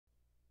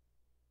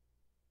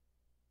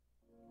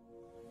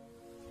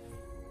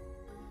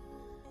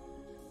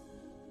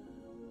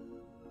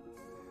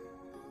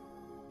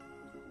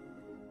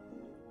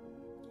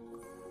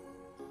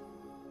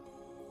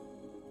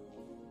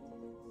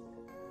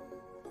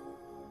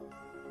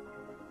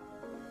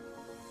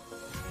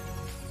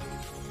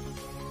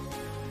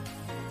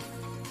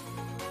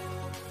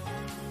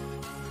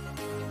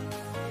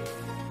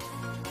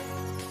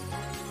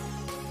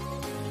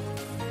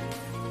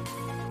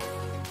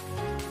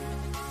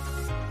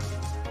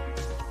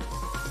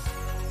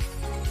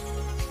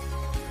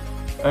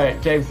All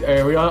right, James,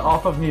 are we on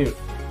off of mute?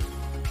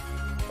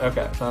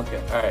 Okay, sounds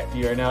good. All right,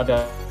 you are now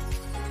done.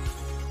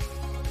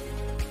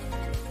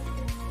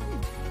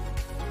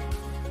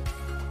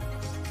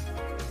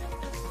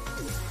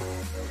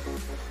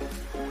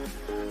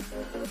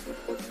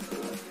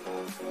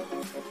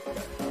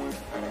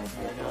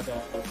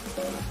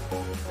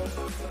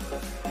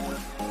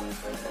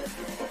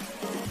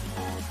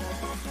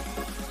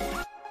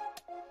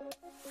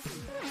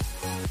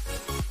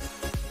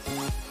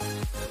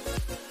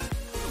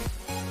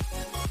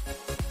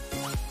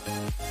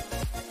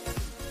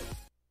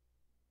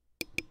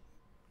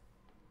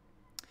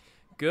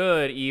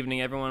 Good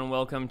evening, everyone.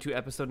 Welcome to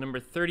episode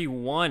number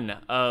 31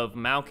 of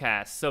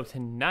MauCast. So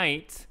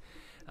tonight,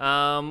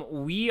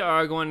 we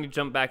are going to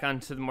jump back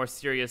onto the more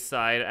serious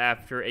side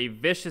after a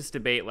vicious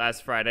debate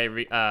last Friday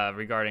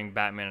regarding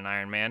Batman and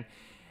Iron Man,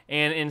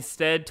 and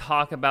instead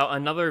talk about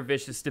another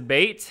vicious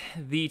debate,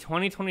 the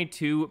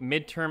 2022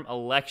 midterm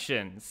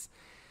elections.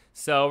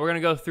 So we're going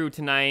to go through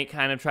tonight,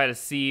 kind of try to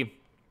see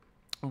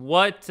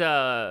what,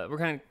 we're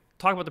going to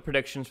talk about the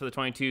predictions for the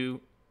 22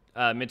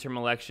 midterm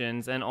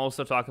elections, and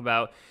also talk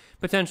about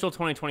potential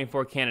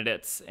 2024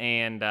 candidates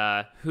and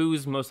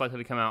who's most likely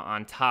to come out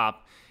on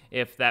top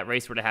if that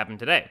race were to happen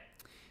today.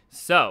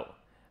 So,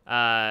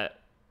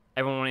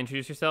 everyone want to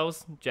introduce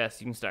yourselves?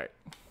 Jess, you can start.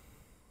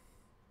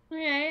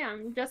 Okay,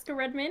 I'm Jessica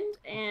Redmond,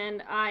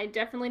 and I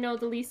definitely know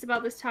the least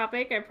about this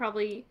topic. I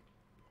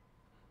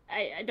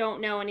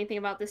don't know anything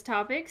about this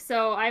topic,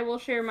 so I will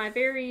share my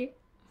very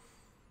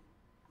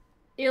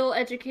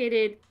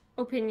ill-educated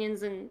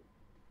opinions and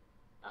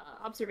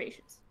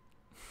observations.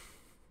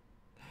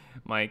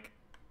 Mike.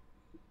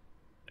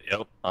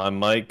 Yep, I'm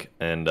Mike,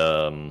 and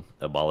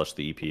abolish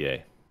the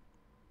EPA.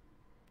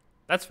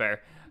 That's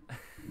fair.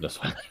 That's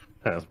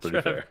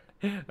pretty fair.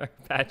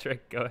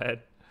 Patrick, go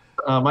ahead.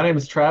 My name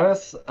is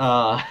Travis.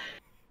 I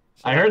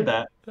heard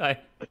that. Hi.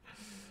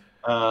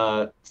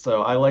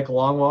 So I like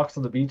long walks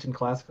on the beach and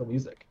classical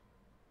music.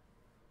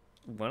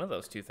 One of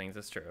those two things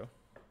is true.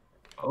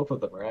 Both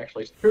of them are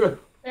actually true.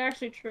 They're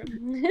actually true.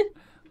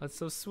 That's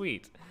so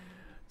sweet.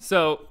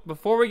 So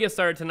before we get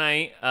started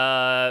tonight,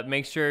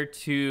 make sure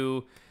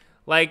to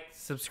like,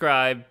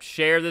 subscribe,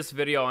 share this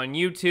video on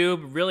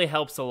YouTube. Really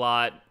helps a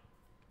lot.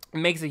 It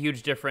makes a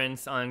huge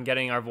difference on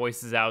getting our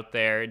voices out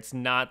there. It's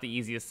not the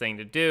easiest thing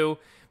to do,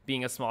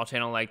 being a small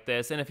channel like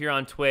this. And if you're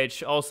on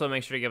Twitch, also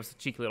make sure to give us a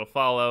cheeky little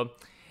follow.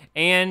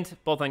 And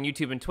both on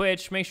YouTube and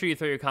Twitch, make sure you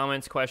throw your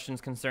comments, questions,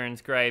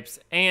 concerns, gripes,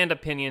 and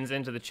opinions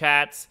into the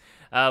chats.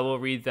 We'll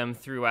read them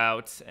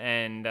throughout,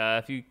 and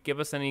if you give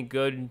us any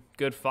good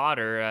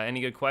fodder, any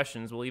good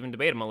questions, we'll even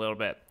debate them a little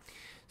bit.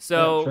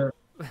 So, Yeah, sure.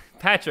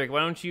 Patrick, why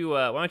don't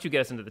you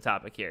get us into the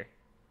topic here?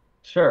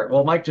 Sure.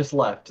 Well, Mike just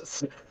left.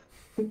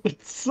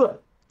 Yeah,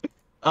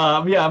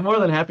 I'm more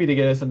than happy to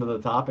get us into the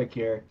topic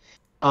here.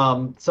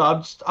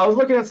 So I was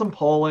looking at some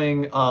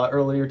polling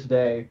earlier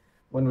today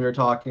when we were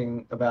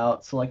talking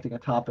about selecting a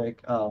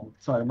topic.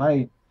 Sorry,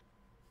 my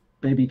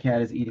baby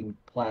cat is eating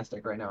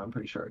plastic right now, I'm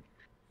pretty sure.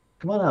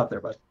 Come on out there,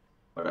 bud.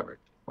 Whatever.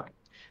 Fine.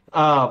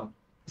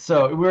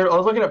 So I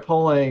was looking at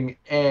polling,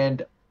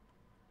 and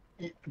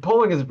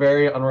polling is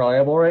very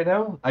unreliable right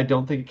now. I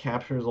don't think it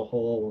captures a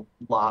whole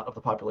lot of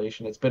the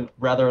population. It's been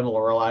rather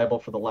unreliable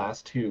for the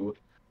last two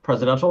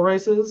presidential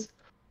races.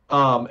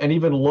 And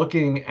even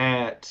looking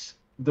at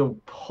the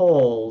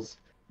polls,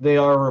 they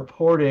are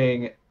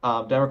reporting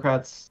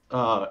Democrats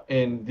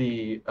in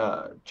the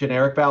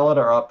generic ballot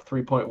are up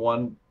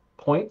 3.1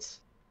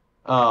 points,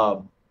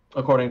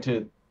 according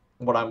to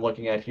what I'm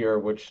looking at here,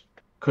 which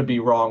could be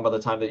wrong by the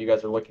time that you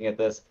guys are looking at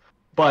this.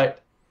 But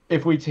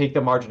if we take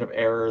the margin of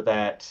error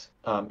that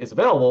is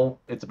available,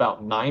 it's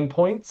about 9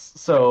 points.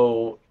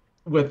 So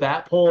with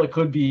that poll, it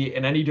could be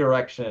in any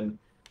direction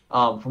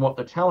from what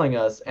they're telling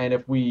us. And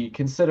if we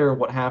consider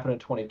what happened in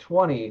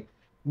 2020,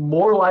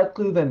 more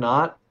likely than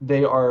not,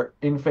 they are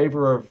in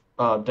favor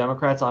of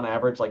Democrats on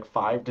average like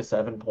 5 to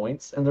 7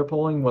 points in their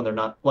polling, when they're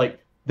not like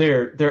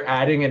they're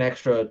adding an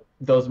extra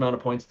those amount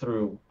of points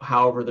through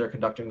however they're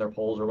conducting their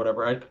polls or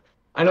whatever.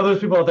 I know there's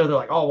people out there, they're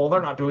like, oh, well,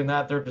 they're not doing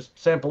that. They're just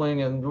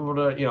sampling and,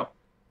 you know,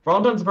 for all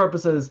intents and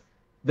purposes,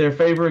 they're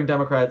favoring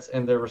Democrats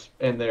in their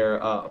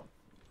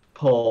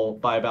poll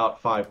by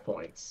about 5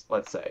 points,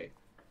 let's say.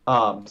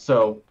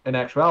 So in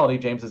actuality,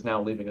 James is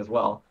now leaving as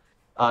well.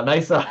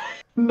 Nice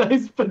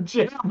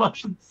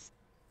pajamas.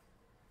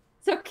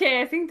 It's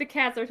okay. I think the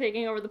cats are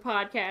taking over the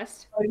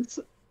podcast.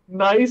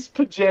 Nice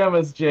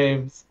pajamas,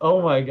 James.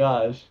 Oh my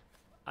gosh.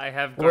 I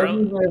have I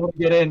wasn't able to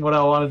get in what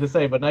I wanted to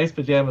say, but nice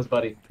pajamas,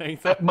 buddy.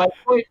 Thanks. My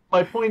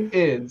point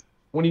is,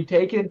 when you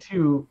take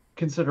into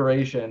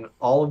consideration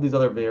all of these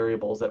other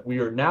variables that we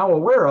are now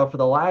aware of for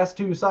the last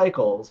two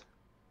cycles,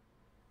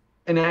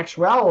 in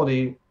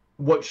actuality,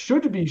 what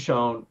should be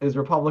shown is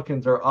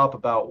Republicans are up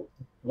about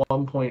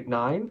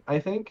 1.9, I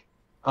think.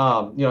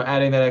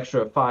 Adding that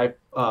extra 5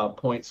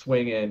 point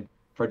swing in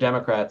for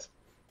Democrats.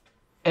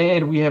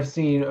 And we have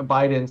seen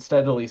Biden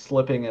steadily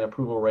slipping in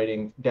approval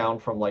rating down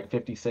from like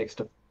 56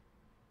 to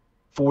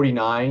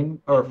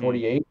 49 or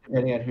 48,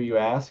 depending on who you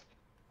ask.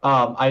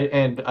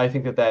 I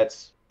think that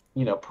that's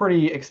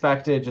pretty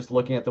expected just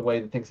looking at the way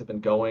that things have been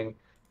going.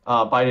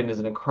 Biden is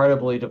an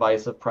incredibly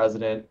divisive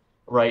president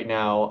right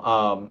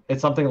now.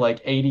 It's something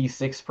like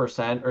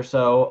 86% or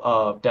so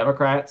of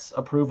Democrats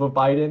approve of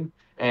Biden.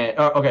 And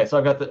okay, so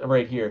I've got the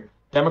right here.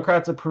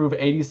 Democrats approve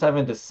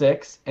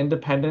 87-6,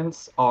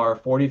 independents are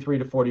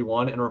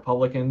 43-41, and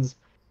Republicans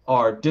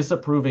are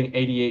disapproving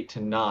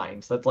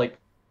 88-9. So that's like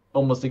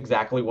almost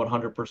exactly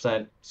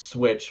 100%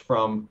 switch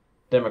from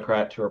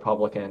Democrat to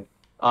Republican.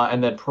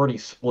 And then pretty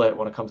split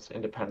when it comes to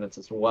independents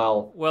as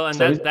well. Well, and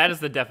So that is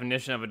the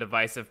definition of a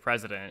divisive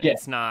president. yeah,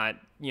 It's not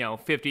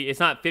 50. It's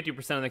not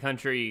 50% of the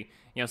country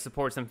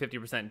supports him,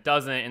 50%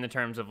 doesn't. In the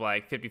terms of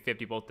like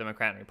 50-50, both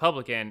Democrat and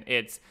Republican.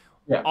 It's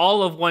yeah,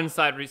 all of one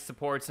side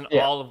supports and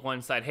yeah. all of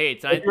one side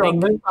hates. And If you're on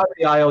this side of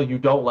the aisle, you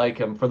don't like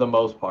him for the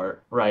most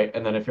part, right?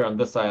 And then if you're on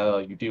this side of the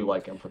aisle, you do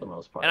like him for the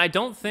most part. and I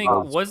don't think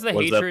was the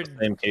Was hatred. that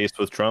the same case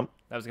with Trump?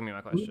 That was gonna be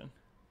my question.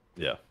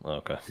 Yeah.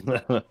 Okay.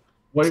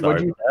 What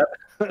Sorry you?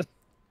 about that.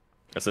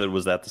 I said,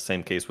 was that the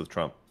same case with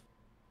Trump?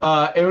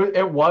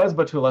 It was,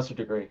 but to a lesser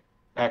degree,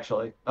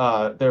 actually.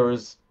 There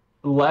was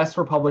less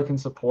Republican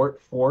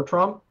support for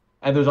Trump,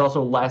 and there's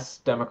also less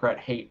Democrat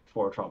hate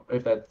for Trump,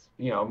 if that's,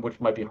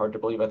 which might be hard to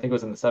believe. I think it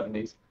was in the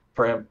 70s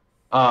for him,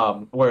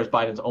 whereas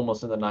Biden's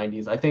almost in the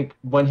 90s. I think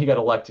when he got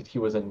elected, he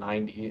was in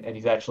 90, and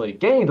he's actually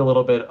gained a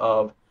little bit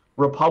of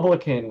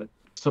Republican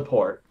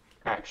support,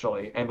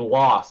 actually, and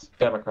lost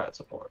Democrat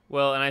support.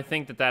 Well, and I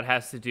think that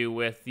has to do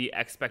with the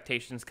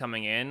expectations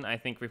coming in. I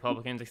think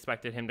Republicans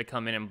expected him to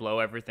come in and blow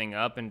everything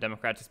up, and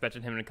Democrats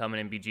expected him to come in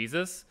and be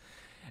Jesus.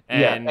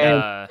 And,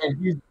 and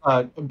he's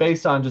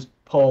based on just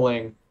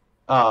polling,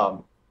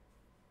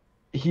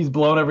 he's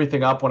blown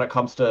everything up when it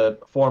comes to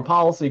foreign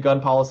policy,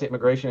 gun policy,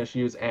 immigration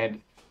issues, and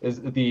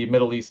is the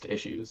Middle East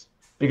issues.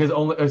 Because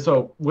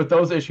with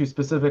those issues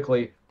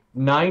specifically,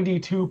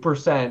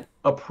 92%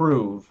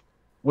 approve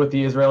with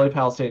the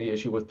Israeli-Palestinian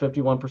issue, with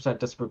 51%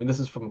 disapproving. This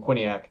is from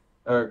Quinnipiac.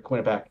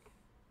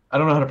 I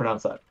don't know how to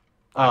pronounce that.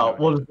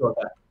 We'll just go with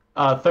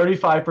that.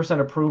 35%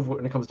 approve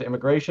when it comes to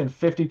immigration,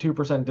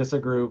 52%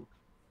 disapprove,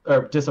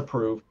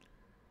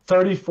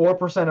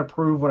 34%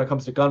 approve when it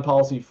comes to gun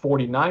policy,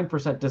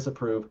 49%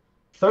 disapprove,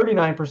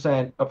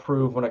 39%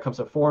 approve when it comes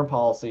to foreign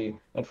policy,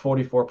 and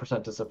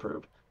 44%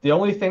 disapprove. The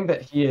only thing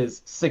that he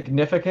is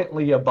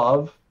significantly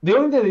above, the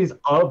only thing that he's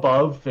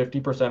above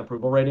 50%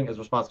 approval rating is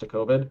response to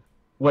COVID.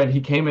 When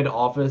he came into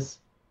office,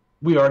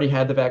 we already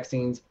had the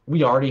vaccines.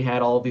 We already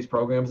had all of these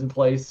programs in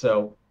place.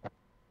 So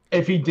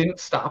if he didn't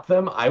stop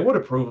them, I would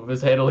approve of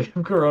his handling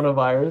of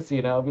coronavirus. If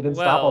he didn't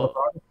stop all the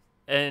programs.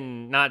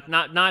 And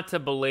not to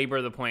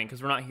belabor the point,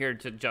 because we're not here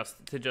to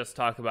just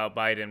talk about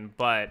Biden,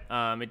 but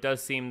it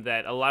does seem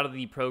that a lot of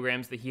the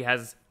programs that he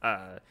has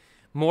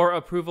more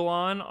approval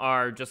on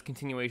are just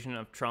continuation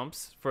of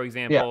Trump's. For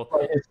example,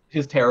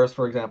 his tariffs,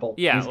 for example.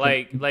 Yeah,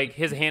 like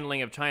his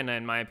handling of China,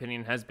 in my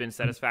opinion, has been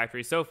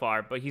satisfactory so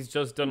far. But he's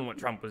just done what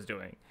Trump was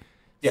doing.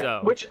 Yeah, so.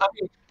 Which I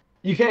mean,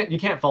 you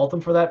can't fault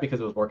him for that because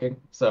it was working.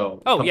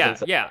 So. Oh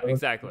yeah,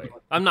 exactly.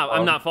 I'm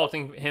not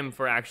faulting him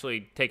for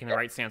actually taking the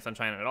right stance on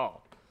China at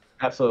all.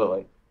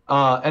 Absolutely.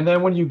 And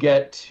then when you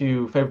get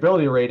to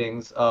favorability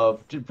ratings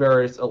of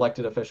various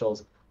elected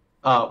officials,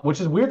 which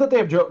is weird that they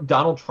have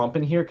Donald Trump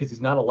in here because he's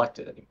not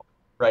elected anymore,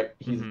 right?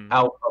 He's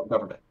out of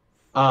government.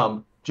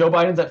 Joe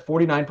Biden's at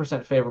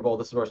 49% favorable.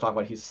 This is what I was talking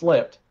about. He's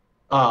slipped.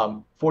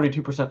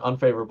 42%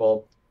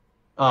 unfavorable.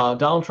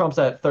 Donald Trump's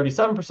at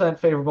 37%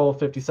 favorable,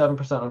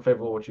 57%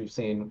 unfavorable, which you've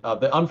seen.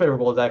 The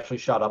unfavorable has actually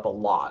shot up a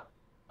lot,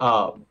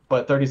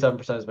 but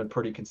 37% has been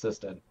pretty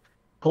consistent.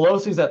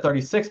 Pelosi's at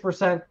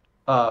 36%.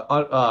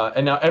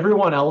 And now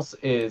everyone else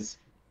is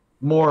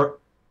more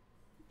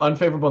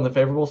unfavorable than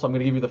favorable. So I'm going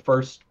to give you the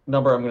first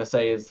number I'm going to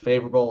say is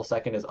favorable.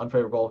 Second is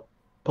unfavorable.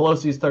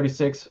 Pelosi is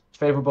 36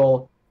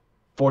 favorable,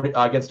 40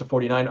 against a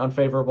 49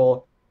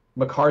 unfavorable.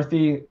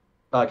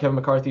 Kevin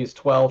McCarthy is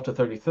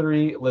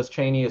 12-33. Liz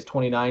Cheney is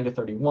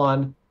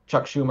 29-31.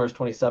 Chuck Schumer is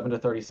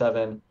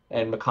 27-37,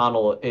 and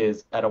McConnell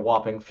is at a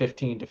whopping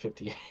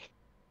 15-58.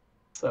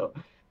 So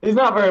he's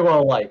not very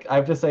well liked. I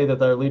have to say that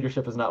their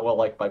leadership is not well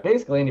liked by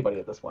basically anybody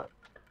at this point.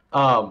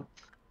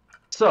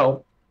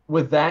 So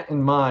with that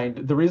in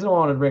mind, the reason I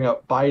wanted to bring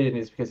up Biden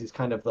is because he's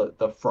kind of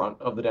the front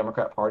of the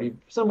Democrat Party,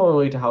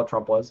 similarly to how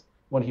Trump was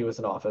when he was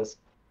in office.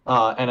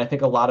 And I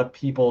think a lot of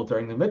people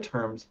during the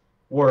midterms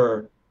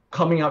were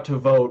coming out to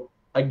vote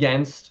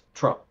against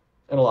Trump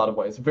in a lot of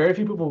ways. Very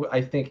few people,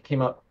 I think,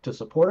 came out to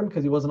support him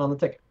because he wasn't on the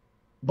ticket.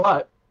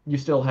 But you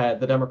still had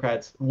the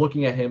Democrats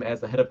looking at him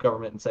as the head of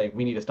government and saying,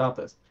 we need to stop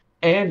this.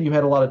 And you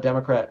had a lot of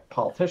Democrat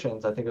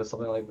politicians, I think it was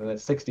something like in the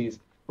 60s,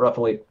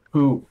 roughly,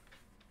 who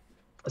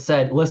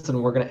said,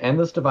 listen, we're going to end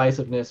this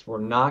divisiveness.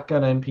 We're not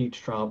going to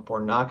impeach Trump.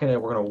 We're going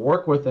to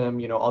work with him,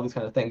 all these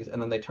kind of things.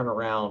 And then they turn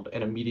around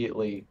and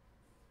immediately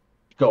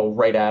go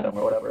right at him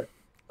or whatever.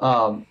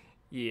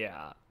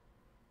 Yeah.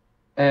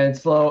 And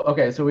so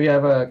we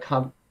have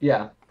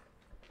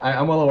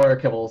I'm well aware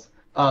of Kibbles.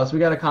 So we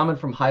got a comment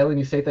from Highland.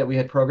 You state that we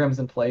had programs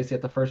in place,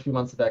 yet the first few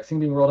months of vaccine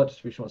being rolled out,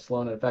 distribution was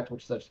slow and ineffective,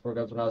 which such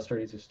programs were not as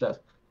sturdy as you suggest.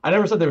 I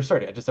never said they were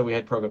sturdy. I just said we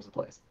had programs in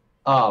place.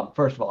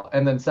 First of all,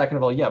 and then second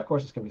of all, yeah, of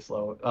course it's gonna be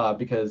slow,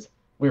 because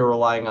we were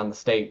relying on the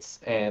states,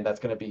 and that's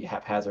gonna be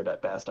haphazard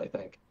at best, I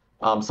think.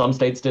 Some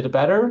states did it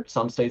better,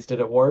 some states did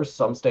it worse,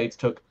 some states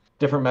took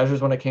different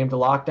measures when it came to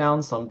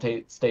lockdown, some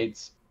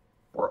states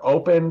were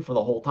open for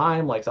the whole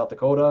time, like South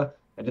Dakota,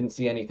 and didn't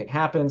see anything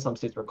happen. Some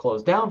states were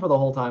closed down for the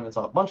whole time and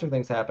saw a bunch of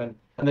things happen.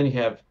 And then you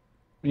have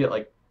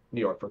like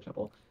New York, for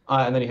example,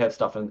 and then you have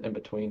stuff in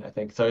between, I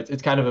think. So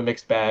it's kind of a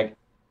mixed bag.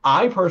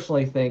 I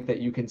personally think that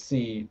you can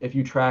see if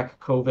you track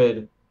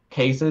COVID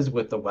cases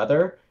with the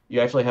weather, you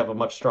actually have a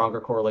much stronger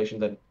correlation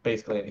than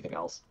basically anything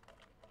else,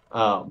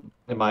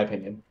 in my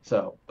opinion.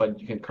 So, but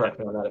you can correct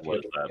me on that if What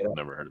you is that? I've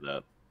never heard of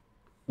that.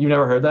 you've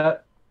never heard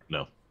that.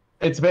 No.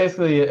 It's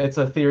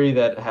a theory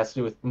that has to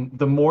do with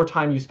the more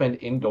time you spend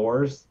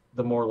indoors,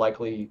 the more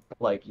likely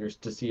like you're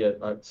to see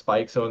a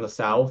spike. So in the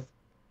South,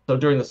 so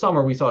during the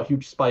summer we saw a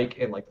huge spike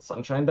in like the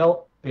Sunshine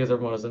Belt because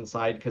everyone was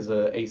inside because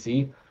of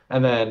AC.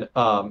 And then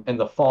in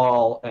the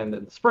fall and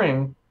in the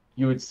spring,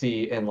 you would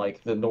see in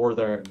like the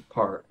northern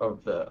part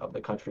of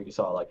the country, you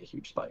saw like a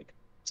huge spike.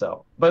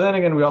 So, but then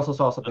again, we also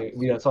saw something.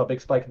 We saw a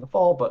big spike in the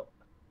fall, but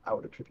I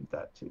would attribute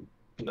that to being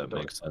That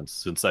indoors. makes sense.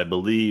 Since I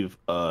believe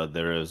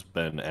there has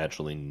been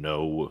actually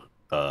no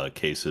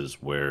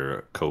cases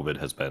where COVID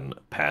has been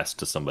passed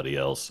to somebody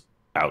else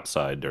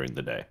outside during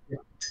the day.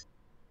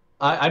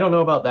 I don't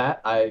know about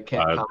that. I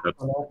can't comment That's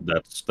on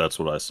that. that's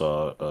what I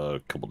saw a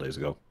couple days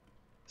ago.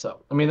 So,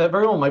 I mean, that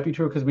very well might be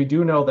true because we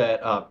do know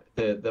that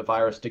the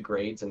virus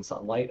degrades in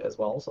sunlight as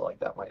well. So, like,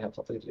 that might have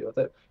something to do with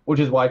it, which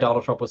is why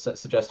Donald Trump was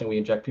suggesting we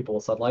inject people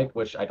with sunlight,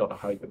 which I don't know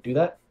how you would do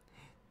that.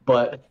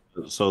 But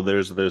So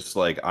there's this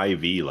like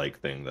IV like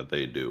thing that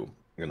they do,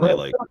 and they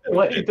like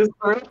wait, this is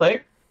the real thing?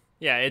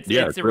 Yeah, it's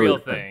yeah, it's a really real a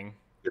thing. thing.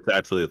 It's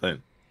actually a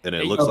thing, and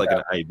it Hey, looks like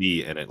Okay. an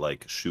IV, and it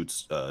like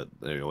shoots.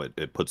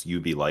 It puts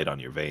UV light on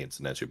your veins,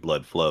 and as your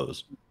blood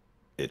flows,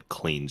 it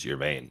cleans your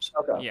veins.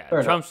 Okay. Yeah, Fair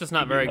enough. Trump's just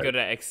not very Right. good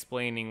at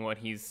explaining what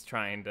he's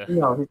trying to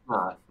No, he's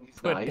not. He's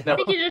put not. He's down. I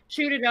think you just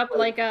shoot it up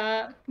like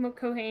a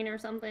Cocaine or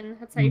something.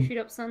 That's how you shoot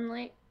up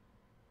sunlight.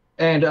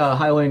 And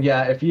Highland,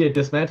 yeah, if he had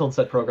dismantled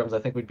said programs, I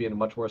think we'd be in a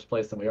much worse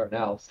place than we are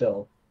now.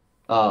 Still,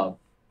 um,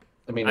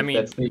 I mean, I mean,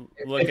 that's the.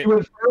 look If at you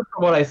infer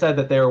from what I said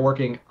that they were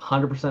working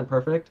 100%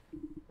 perfect,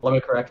 let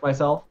me correct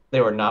myself.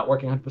 They were not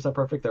working 100%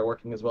 perfect. They're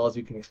working as well as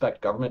you can expect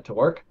government to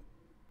work.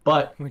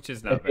 But which is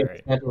if not they very.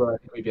 dismantled it, I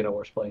think we'd be in a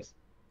worse place.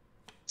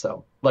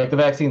 So, like the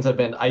vaccines have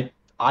been,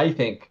 I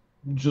think,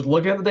 just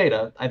looking at the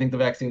data, I think the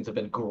vaccines have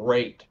been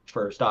great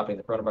for stopping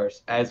the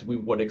coronavirus as we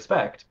would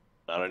expect.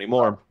 Not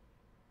anymore.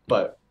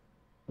 But,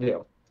 you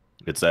know,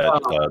 It's that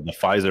the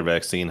Pfizer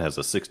vaccine has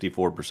a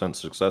 64%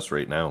 success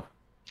rate now.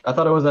 I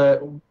thought it was a.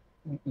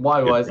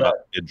 Why was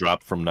that? It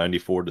dropped from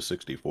 94 to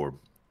 64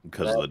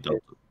 because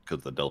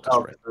of the Delta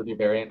Oh, strain. the new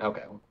variant.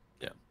 Okay.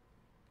 Yeah.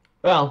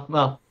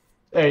 Well,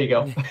 there you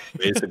go.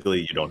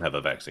 Basically, you don't have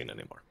a vaccine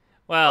anymore.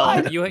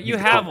 Well, you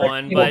have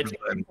one, but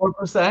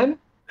 4%.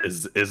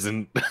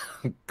 Isn't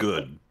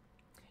good.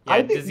 yeah, I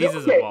think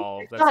diseases okay,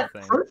 evolve. It's That's not the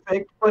thing.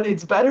 perfect, but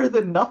it's better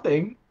than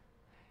nothing.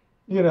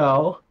 You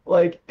know,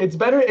 like it's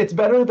better. It's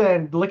better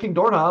than licking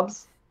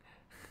doorknobs.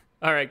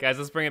 All right, guys,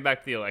 let's bring it back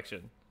to the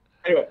election.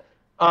 Anyway,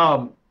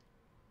 um,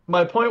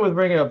 my point with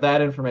bringing up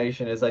that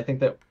information is I think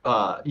that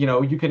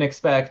you can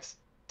expect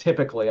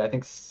typically, I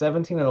think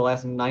 17 of the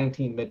last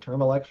 19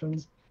 midterm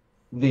elections,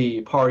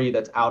 the party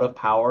that's out of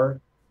power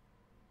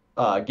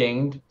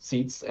gained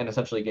seats and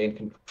essentially gained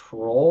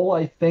control.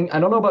 I think I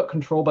don't know about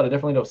control, but I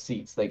definitely know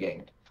seats they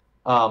gained.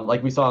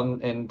 Like we saw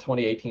in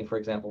 2018, for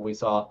example, we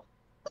saw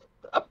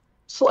a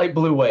slight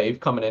blue wave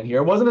coming in here.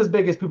 It wasn't as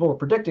big as people were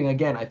predicting.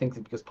 Again, I think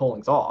because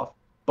polling's off,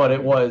 but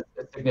it was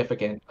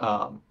significant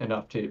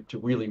enough to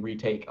really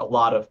retake a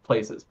lot of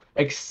places,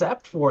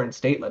 except for in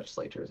state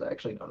legislatures. I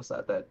actually noticed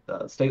that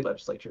state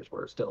legislatures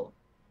were still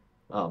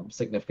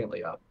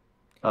significantly up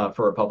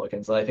for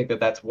Republicans. And I think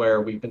that that's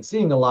where we've been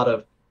seeing a lot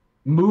of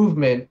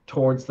movement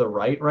towards the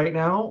right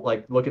now.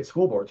 Like look at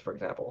school boards, for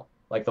example,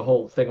 like the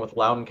whole thing with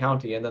Loudoun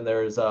County, and then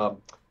there's what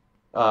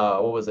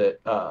was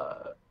it?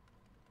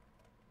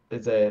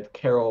 Is it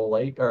Carroll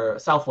Lake or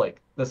South Lake?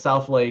 The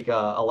South Lake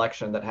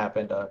election that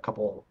happened a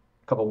couple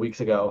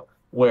weeks ago,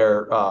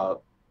 where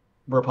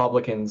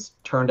Republicans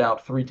turned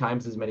out three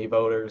times as many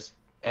voters,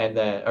 and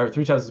then or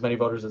three times as many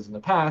voters as in the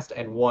past,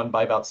 and won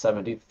by about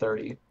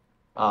 70-30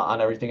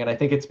 on everything. And I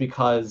think it's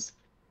because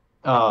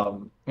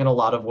in a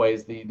lot of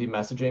ways the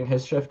messaging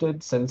has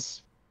shifted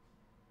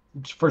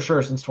for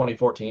sure since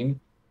 2014,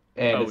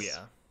 and Oh it's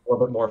yeah. a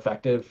little bit more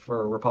effective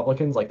for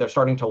Republicans. Like they're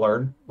starting to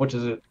learn, which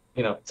is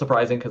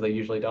surprising because they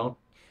usually don't.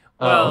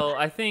 Well,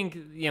 I think,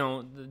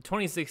 the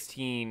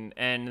 2016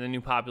 and the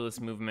new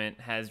populist movement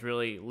has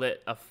really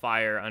lit a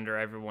fire under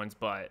everyone's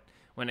butt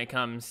when it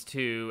comes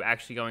to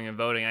actually going and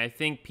voting. I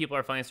think people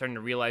are finally starting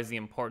to realize the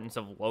importance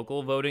of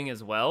local voting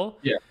as well.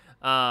 Yeah.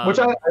 Which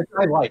I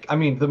like. I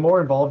mean, the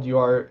more involved you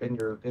are in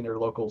your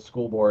local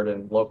school board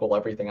and local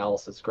everything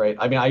else, it's great.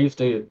 I mean, I used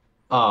to,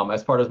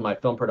 as part of my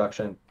film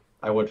production,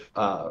 I would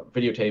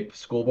videotape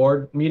school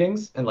board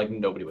meetings, and like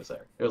nobody was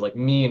there. It was like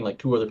me and like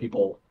two other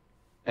people,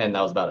 and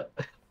that was about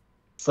it.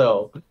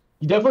 So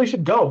you definitely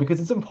should go because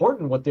it's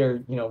important what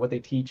what they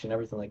teach and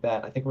everything like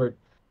that. I think we're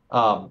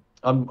on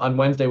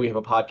Wednesday we have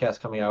a podcast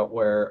coming out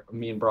where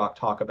me and Brock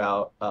talk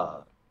about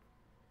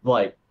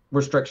like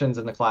restrictions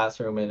in the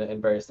classroom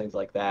and various things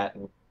like that,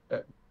 and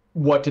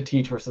what to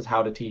teach versus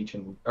how to teach,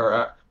 and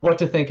or what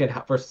to think and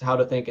versus how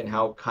to think, and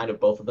how kind of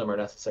both of them are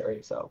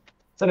necessary. So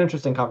it's an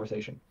interesting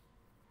conversation.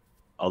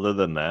 Other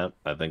than that,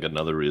 I think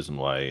another reason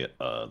why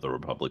the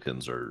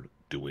Republicans are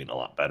doing a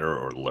lot better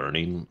or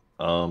learning,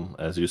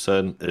 as you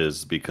said,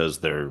 is because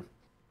they're.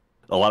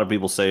 A lot of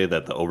people say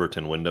that the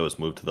Overton window has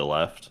moved to the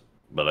left,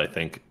 but I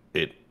think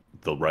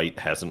the right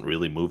hasn't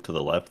really moved to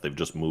the left. They've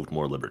just moved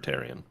more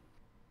libertarian.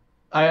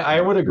 I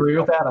would agree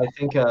with that.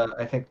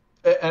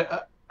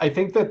 I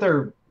think that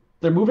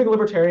they're moving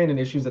libertarian in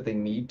issues that they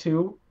need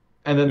to,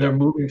 and then they're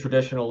moving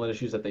traditional in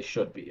issues that they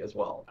should be as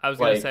well. I was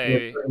gonna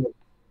say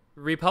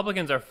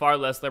Republicans are far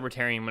less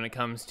libertarian when it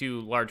comes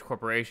to large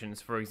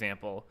corporations, for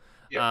example.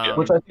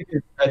 Which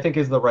I think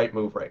is the right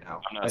move right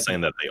now. I'm not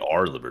saying that they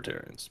are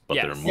libertarians, but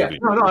they're moving. Yeah,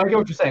 no, I get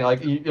what you're saying.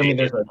 Like, I mean,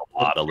 there's a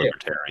lot of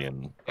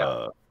libertarian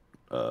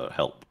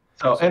help.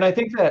 So, and I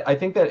think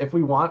that if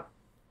we want,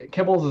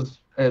 Kibbles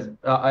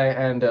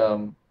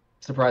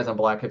Surprise on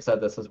Black have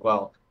said this as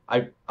well.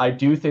 I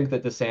do think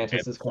that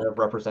DeSantis is kind of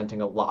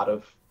representing a lot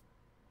of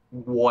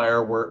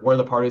where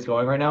the party's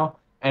going right now,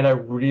 and I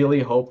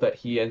really hope that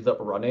he ends up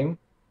running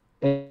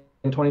in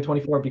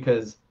 2024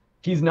 because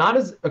he's not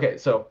as okay.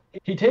 So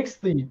he takes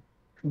the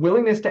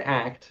willingness to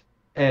act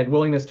and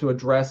willingness to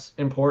address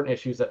important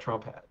issues that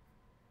Trump had.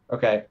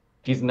 Okay,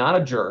 he's not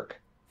a jerk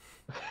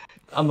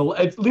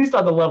at least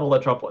on the level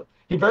that Trump was.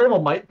 He very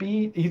well might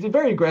be. He's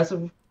very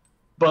aggressive,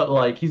 but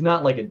like he's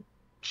not like a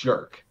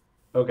jerk.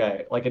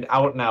 Okay, like an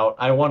out and out.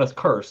 I don't want to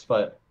curse,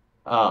 but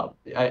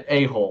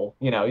a-hole.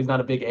 You know, he's not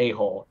a big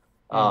a-hole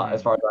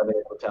as far as I've been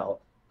able to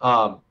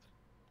tell.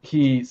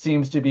 He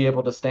seems to be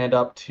able to stand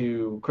up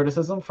to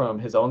criticism from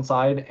his own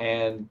side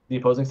and the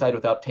opposing side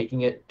without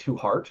taking it to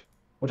heart,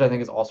 which I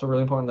think is also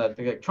really important.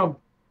 That Trump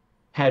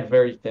had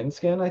very thin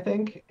skin, I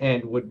think,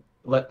 and would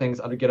let things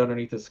get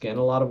underneath his skin in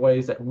a lot of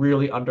ways that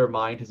really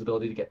undermined his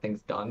ability to get things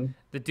done.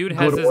 The dude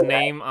has his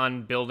name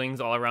on buildings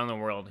all around the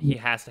world. He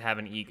has to have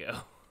an ego.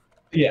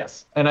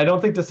 Yes, and I don't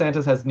think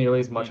DeSantis has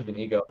nearly as much of an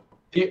ego.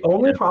 The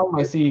only problem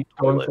I see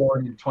going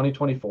forward in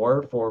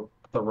 2024 for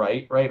the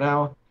right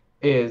now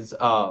is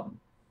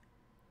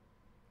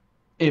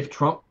if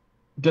Trump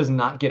does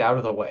not get out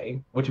of the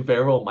way, which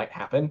very well might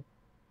happen.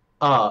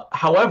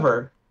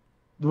 However,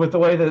 with the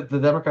way that the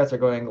Democrats are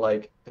going,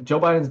 like Joe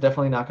Biden's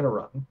definitely not going to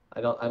run.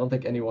 I don't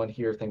think anyone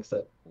here thinks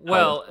that.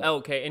 Well,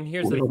 okay, and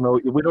here's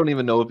we don't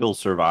even know if he'll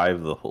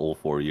survive the whole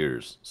 4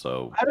 years.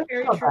 So I don't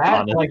know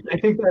that. Like,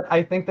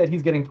 I think that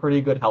he's getting pretty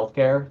good health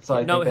care. So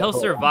I think he'll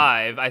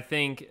survive. I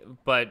think,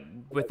 but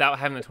without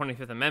having the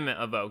 25th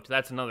Amendment evoked,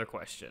 that's another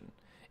question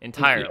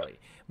entirely. Yeah.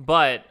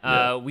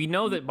 But we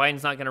know that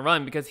Biden's not going to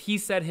run because he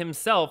said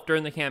himself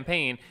during the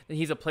campaign that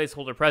he's a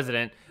placeholder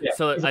president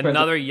so that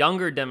another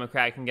younger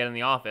Democrat can get in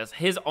the office.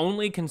 His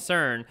only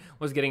concern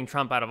was getting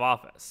Trump out of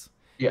office.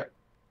 Yeah.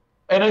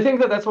 And I think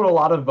that that's what a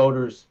lot of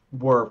voters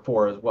were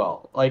for as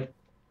well. Like,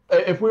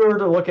 if we were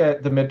to look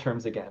at the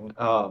midterms again,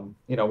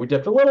 we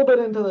dipped a little bit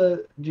into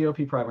the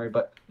GOP primary,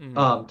 but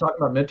talking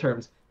about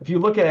midterms, if you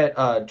look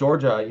at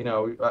Georgia,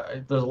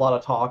 there's a lot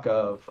of talk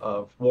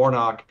of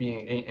Warnock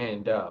being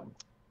and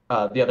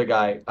the other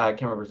guy, I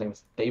can't remember his name,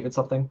 is David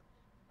something.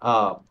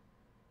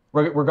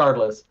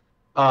 Regardless,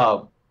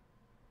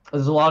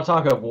 there's a lot of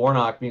talk of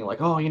Warnock being like,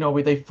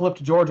 they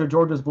flipped Georgia,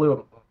 Georgia's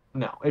blue.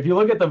 No, if you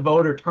look at the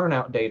voter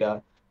turnout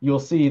data, you'll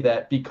see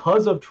that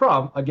because of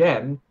Trump,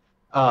 again,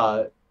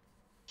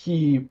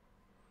 he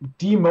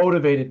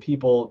demotivated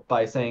people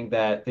by saying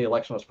that the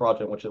election was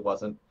fraudulent, which it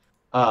wasn't,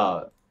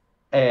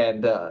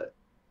 and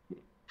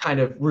kind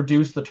of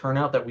reduced the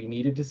turnout that we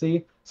needed to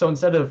see. So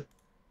instead of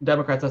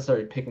Democrats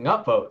necessarily picking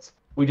up votes,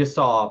 we just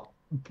saw,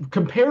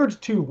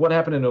 compared to what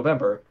happened in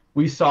November,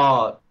 we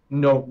saw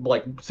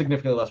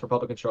significantly less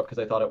Republicans show up because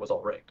they thought it was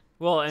all rigged.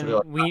 Well, and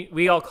so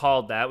we all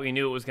called that. We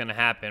knew it was going to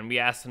happen. We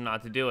asked him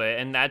not to do it,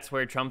 and that's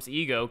where Trump's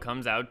ego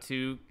comes out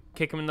to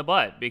kick him in the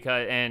butt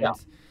because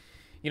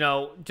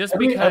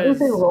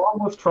everything wrong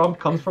with Trump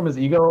comes from his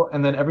ego,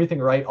 and then everything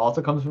right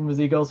also comes from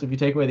his ego. So if you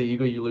take away the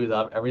ego, you lose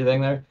out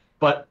everything there.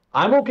 But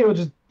I'm okay with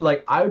just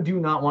I do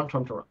not want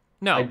Trump to run.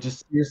 No, I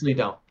just seriously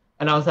don't.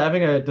 And I was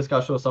having a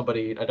discussion with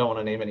somebody. I don't want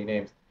to name any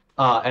names.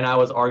 And I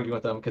was arguing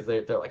with them because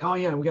they're like, oh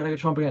yeah, we gotta get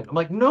Trump again. I'm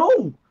like,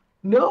 no,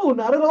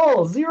 not at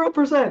all.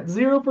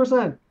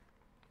 0%.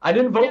 I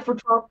didn't vote for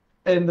Trump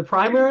in the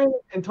primary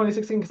in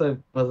 2016 because I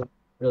wasn't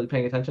really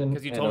paying attention.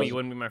 Because you told me you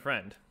wouldn't be my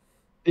friend.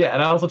 Yeah,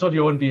 and I also told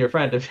you I wouldn't be your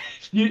friend if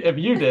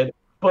you did.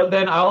 But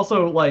then I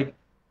also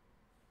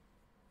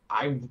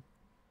I've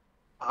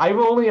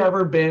only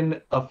ever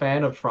been a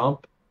fan of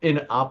Trump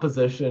in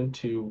opposition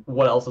to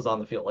what else is on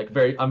the field.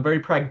 I'm very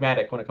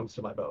pragmatic when it comes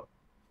to my vote,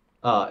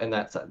 in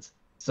that sense.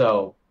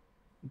 So,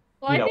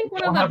 I think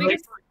one of the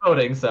biggest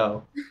voting.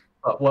 So,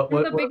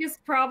 one of the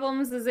biggest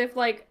problems is if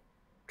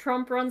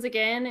Trump runs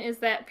again, is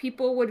that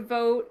people would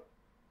vote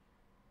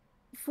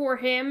for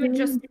him,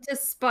 just to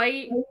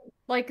spite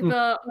like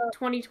the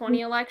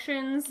 2020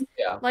 elections.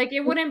 Yeah. Like it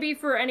wouldn't be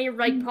for any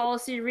like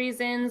policy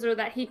reasons or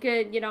that he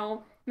could,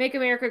 make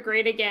America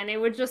great again. It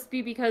would just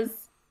be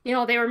because, they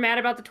were mad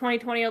about the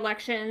 2020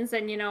 elections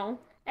and,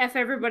 F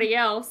everybody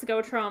else,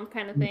 go Trump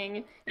kind of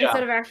thing, instead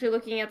Yeah. of actually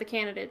looking at the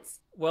candidates.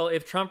 Well,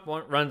 if Trump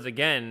runs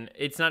again,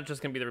 it's not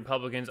just going to be the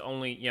Republicans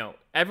only.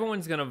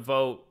 Everyone's going to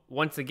vote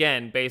once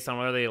again based on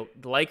whether they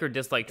like or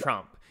dislike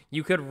Trump.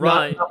 You could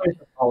run. Not based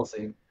on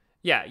policy.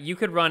 Yeah, you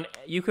could run,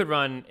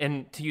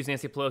 and to use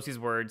Nancy Pelosi's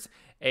words,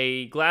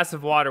 a glass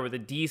of water with a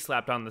D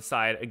slapped on the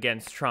side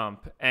against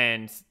Trump,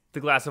 and the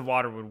glass of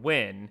water would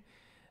win,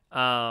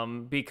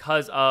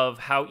 because of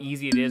how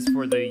easy it is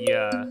for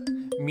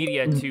the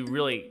media to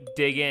really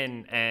dig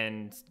in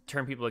and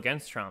turn people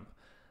against Trump.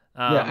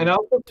 Yeah, and I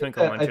also think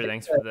Twinkle that, Muncher,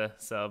 thanks for the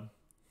sub.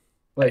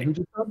 wait, who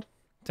just subbed?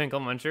 Twinkle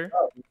Muncher.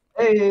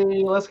 Hey,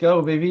 let's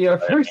go, baby. Our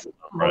first.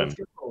 Right.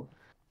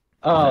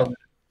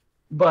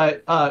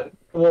 But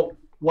well,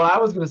 what I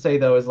was gonna say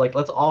though is like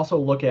let's also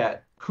look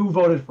at who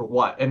voted for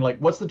what and like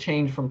what's the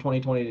change from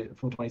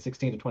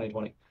 2016 to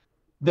 2020.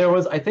 There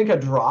was, I think, a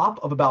drop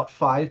of about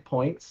 5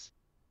 points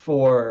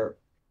for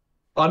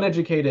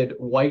uneducated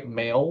white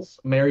males,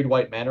 married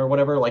white men or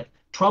whatever. Like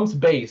Trump's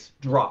base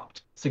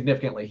dropped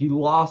significantly. He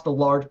lost a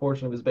large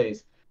portion of his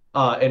base,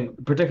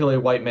 and particularly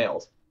white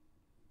males,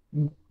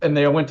 and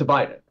they went to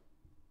Biden.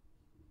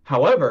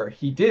 However,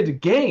 he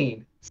did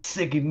gain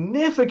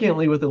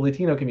significantly with the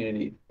Latino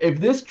community. If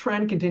this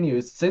trend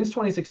continues, since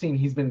 2016,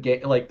 he's been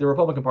like the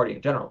Republican Party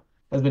in general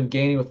has been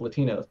gaining with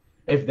Latinos.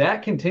 If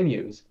that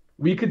continues,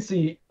 we could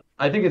see.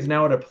 I think it's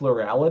now at a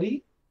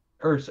plurality,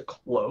 or is it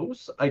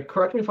close?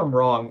 Correct me if I'm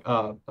wrong,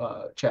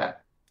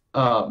 chat.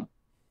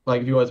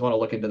 Like if you guys want to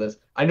look into this,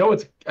 I know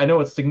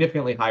it's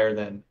significantly higher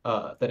than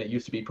it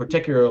used to be,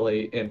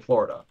 particularly in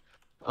Florida.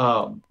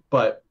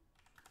 But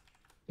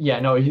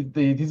yeah, no,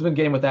 he's been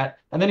gaining with that,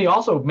 and then he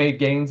also made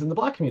gains in the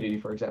Black community,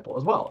 for example,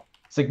 as well.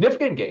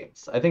 Significant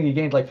gains. I think he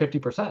gained like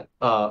 50%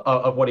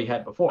 of what he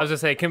had before. I was gonna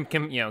say,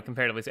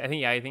 comparatively, I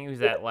think he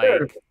was at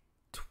like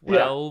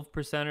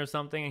 12% or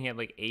something, and he had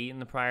like 8 in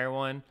the prior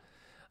one.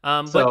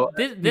 But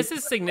this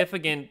is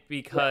significant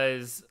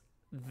because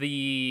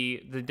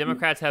the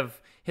Democrats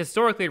have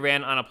historically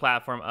ran on a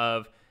platform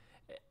of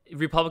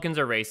Republicans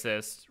are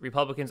racist.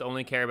 Republicans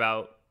only care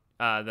about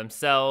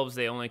themselves.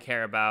 They only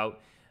care about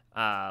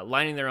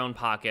lining their own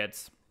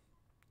pockets.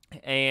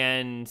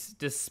 And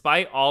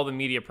despite all the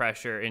media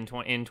pressure in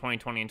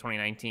 2020 and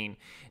 2019,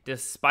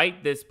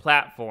 despite this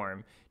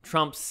platform,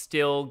 Trump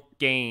still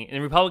gained,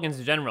 and Republicans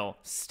in general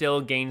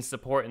still gain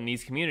support in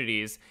these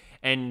communities.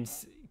 And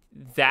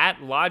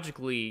that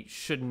logically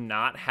should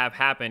not have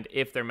happened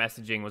if their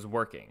messaging was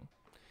working.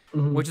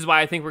 Mm-hmm. Which is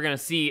why I think we're going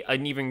to see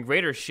an even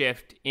greater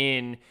shift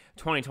in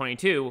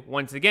 2022,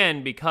 once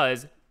again,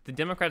 because the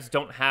Democrats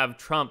don't have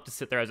Trump to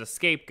sit there as a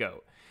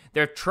scapegoat.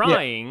 They're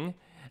trying,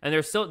 and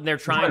they're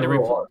trying to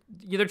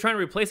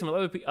replace him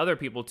with other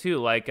people too,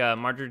 like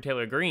Marjorie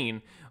Taylor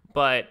Greene,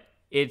 but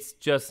it's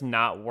just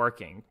not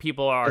working.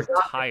 People are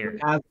tired.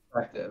 As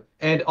effective,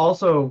 and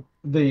also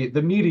the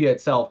media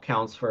itself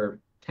counts for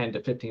 10 to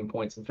 15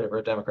 points in favor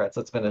of Democrats.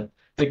 That's been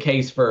the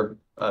case for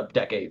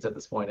decades at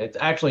this point. It's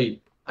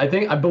actually, I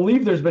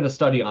believe there's been a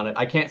study on it.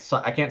 I can't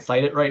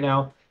cite it right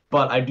now,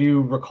 but I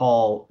do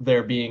recall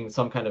there being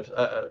some kind of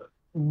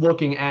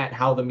looking at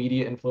how the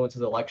media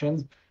influences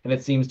elections, and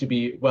it seems to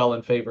be well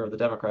in favor of the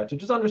Democrats,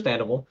 which is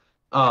understandable.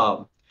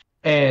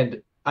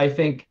 And I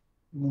think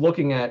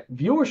looking at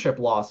viewership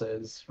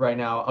losses right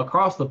now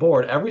across the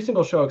board, every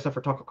single show except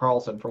for Tucker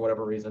Carlson, for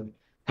whatever reason,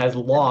 has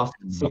lost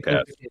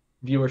significant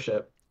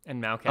viewership.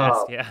 And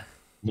MauCast, yeah.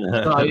 Yeah,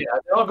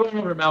 they're all going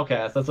over to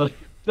MauCast. That's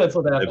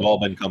what happened. They've all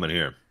been coming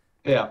here.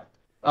 Yeah,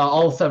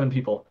 all 7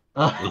 people.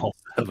 All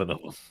 7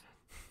 of them.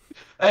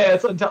 Hey,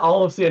 it's into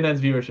all of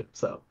CNN's viewership.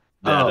 So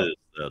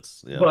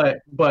that's yeah.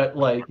 But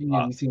like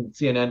you've seen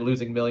CNN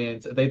losing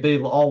millions. They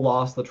all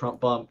lost the Trump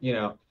bump.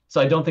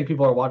 So I don't think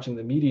people are watching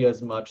the media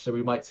as much. So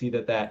we might see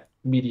that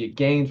media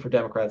gain for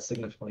Democrats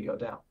significantly go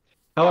down.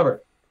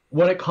 However,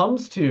 when it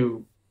comes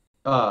to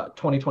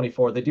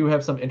 2024, they do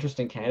have some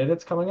interesting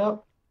candidates coming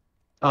up.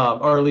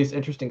 Or at least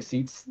interesting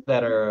seats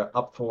that are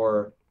up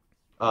for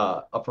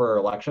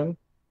election.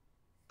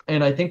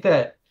 And I think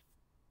that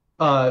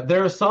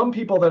there are some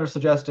people that are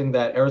suggesting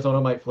that Arizona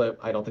might flip.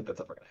 I don't think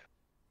that's ever going to happen.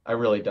 I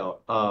really don't.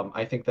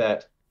 I think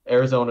that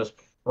Arizona's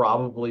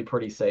probably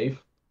pretty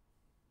safe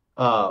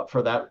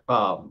for that.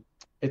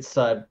 It's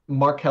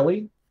Mark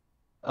Kelly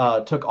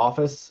took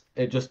office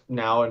just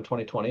now in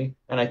 2020,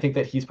 and I think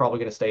that he's probably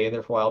going to stay in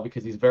there for a while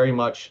because he's very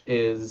much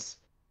is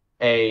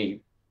a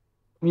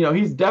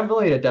he's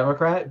definitely a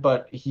Democrat,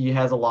 but he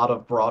has a lot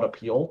of broad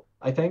appeal,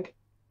 I think.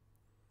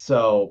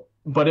 So,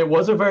 but it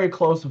was a very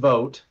close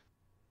vote.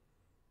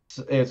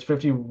 It's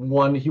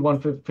 51. He won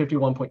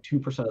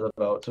 51.2% of the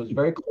vote, so it's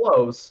very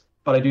close.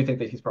 But I do think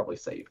that he's probably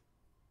safe.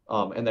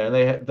 And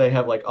they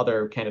have like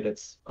other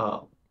candidates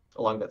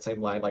along that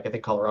same line. Like I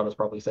think Colorado's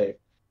probably safe.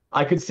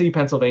 I could see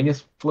Pennsylvania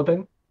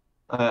flipping.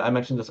 I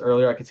mentioned this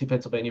earlier. I could see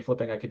Pennsylvania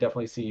flipping. I could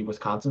definitely see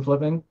Wisconsin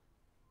flipping.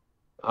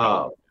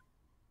 Uh,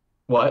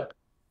 what?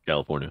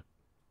 California.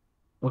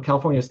 Well,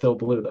 California is still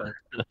blue though.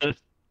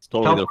 It's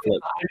totally gonna California,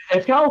 flip.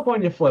 if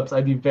California flips,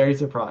 I'd be very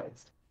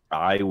surprised.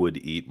 I would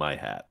eat my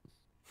hat.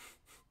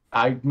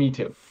 Me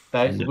too.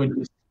 That would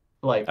just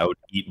like I would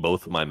eat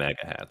both of my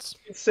MAGA hats.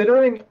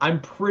 considering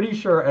I'm pretty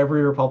sure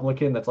every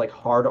Republican that's like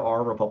hard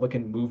R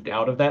Republican moved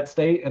out of that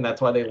state, and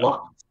that's why they Yep.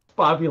 lost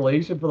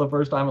population for the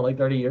first time in like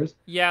 30 years.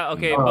 Yeah,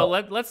 okay, Uh,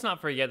 but let's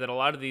not forget that a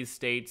lot of these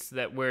states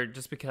that where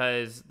just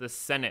because the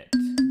Senate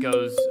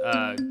goes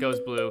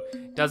blue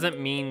doesn't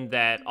mean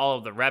that all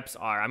of the reps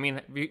are. I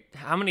mean,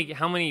 how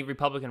many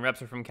Republican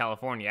reps are from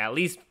California? At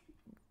least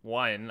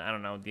one. I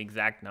don't know the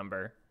exact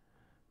number.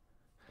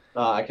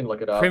 I can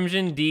look it up.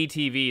 Crimson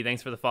DTV,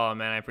 thanks for the follow,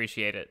 man. I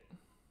appreciate it.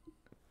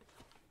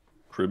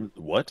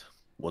 What?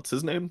 What's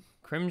his name?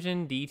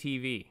 Crimson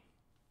DTV.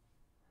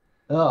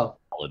 Oh,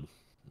 Solid.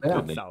 yeah,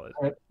 Good name. Solid.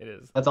 Alright. It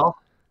is. that's all.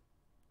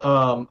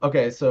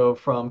 Okay, so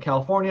from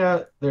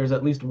California, there's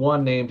at least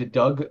one named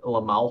Doug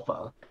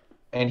LaMalfa,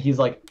 and he's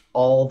like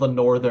all the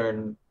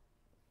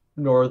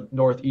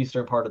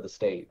northeastern part of the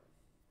state.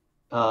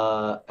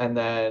 And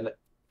then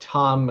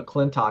Tom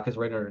McClintock is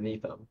right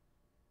underneath him.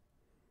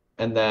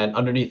 And then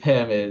underneath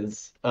him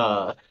is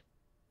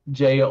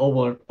Jay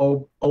Obernolte.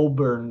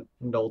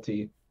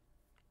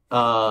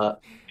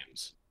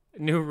 Names.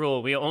 New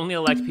rule: we only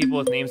elect people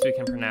with names we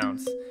can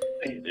pronounce.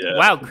 Yeah.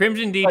 Wow,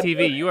 Crimson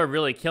DTV, you are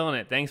really killing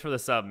it. Thanks for the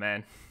sub,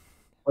 man.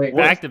 Wait,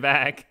 Back to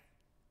back.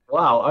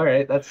 wow, all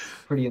right, that's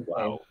pretty insane.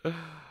 Wow.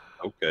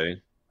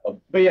 Okay.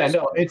 But yeah,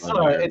 no, it's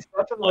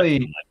definitely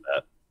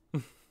Like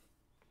that.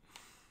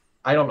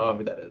 I don't know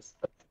who that is.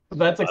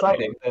 That's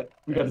exciting that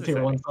we got That a is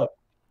tier one exciting.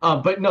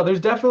 sub. But no, there's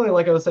definitely,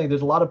 like I was saying,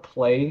 there's a lot of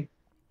play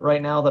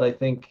right now that I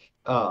think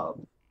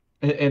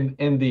in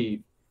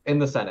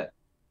the Senate.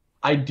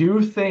 I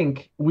do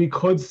think we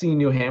could see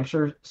New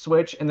Hampshire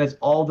switch, and that's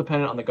all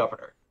dependent on the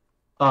governor.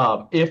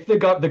 If the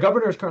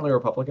governor is currently a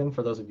Republican,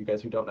 for those of you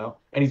guys who don't know,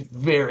 and he's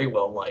very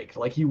well liked.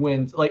 Like he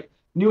wins. Like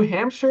New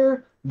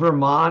Hampshire,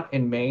 Vermont,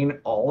 and Maine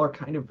all are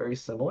kind of very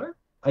similar,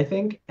 I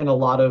think, in a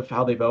lot of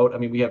how they vote. I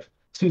mean, we have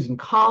Susan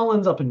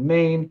Collins up in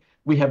Maine,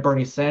 we have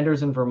Bernie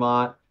Sanders in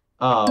Vermont,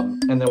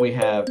 and then we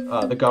have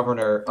the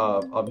governor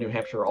of New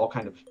Hampshire, all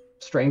kind of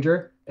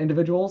stranger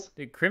individuals.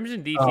 Dude,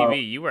 Crimson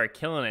DTV, you are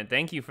killing it.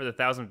 Thank you for the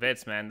 1,000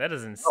 bits, man. That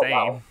is insane.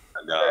 wow.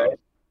 My God.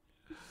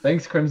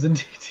 Thanks, Crimson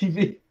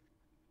TV.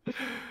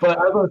 But as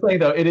I was saying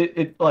though,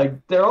 it like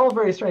they're all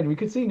very strange. We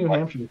could see New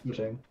Hampshire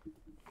switching.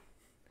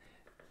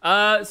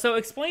 So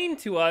explain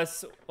to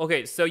us,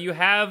 okay, so you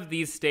have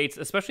these states,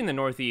 especially in the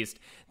Northeast,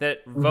 that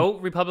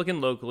vote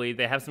Republican locally.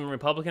 They have some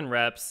Republican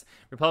reps,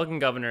 Republican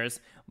governors,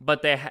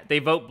 but they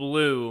vote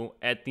blue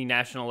at the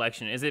national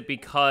election. Is it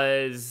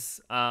because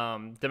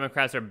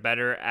Democrats are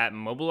better at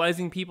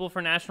mobilizing people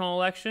for national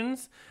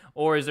elections,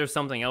 or is there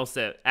something else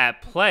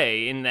at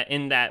play in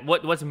that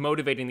what's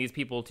motivating these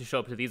people to show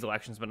up to these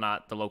elections but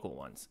not the local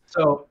ones?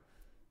 So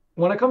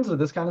when it comes to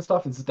this kind of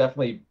stuff, it's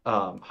definitely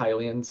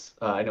Hylian's.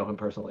 I know him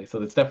personally,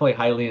 so it's definitely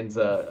Hylian's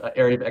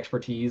area of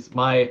expertise.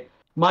 I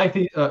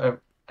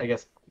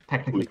guess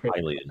technically Who's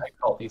Hylian?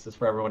 call thesis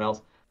for everyone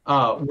else.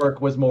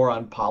 Work was more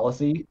on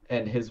policy,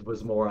 and his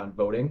was more on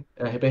voting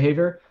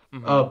behavior.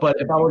 But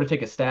if I were to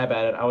take a stab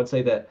at it, I would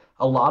say that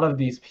a lot of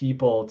these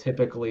people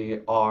typically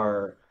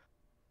are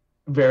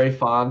very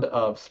fond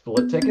of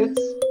split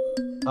tickets.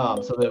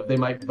 So they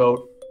might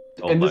vote.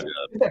 Oh and my this,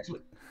 God.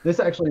 this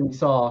actually we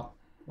saw.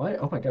 Why?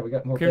 Oh my God, we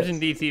got more Crimson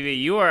bits. DTV,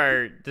 you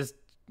are just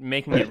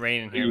making it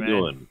rain in What are here, you man.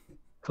 doing?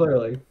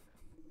 Clearly.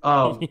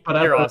 But as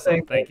You're I was awesome.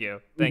 saying, Thank you.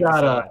 we Thank you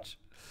so got, much.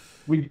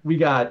 we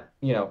got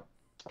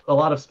a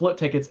lot of split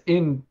tickets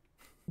in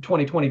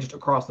 2020 just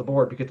across the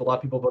board because a lot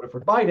of people voted for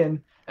Biden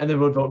and then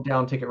would vote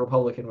down ticket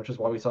Republican, which is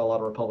why we saw a lot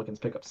of Republicans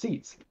pick up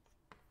seats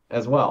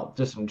as well,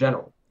 just in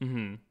general.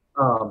 Mm-hmm.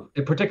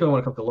 In particular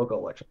when it comes to local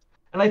elections.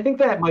 And I think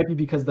that might be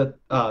because the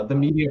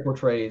media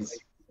portrays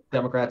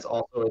Democrats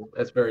also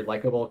as very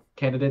likable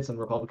candidates and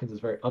Republicans as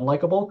very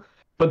unlikable.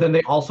 But then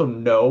they also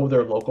know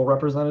their local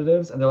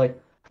representatives and they're like,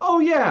 oh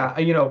yeah,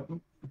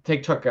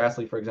 take Chuck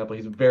Grassley, for example.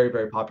 He's very,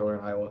 very popular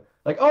in Iowa.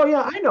 Like, oh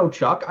yeah, I know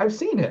Chuck. I've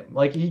seen him.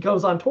 Like he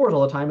goes on tours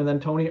all the time and then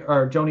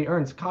Joni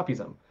Ernst copies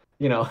him.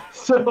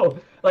 So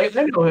like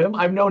I know him.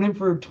 I've known him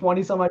for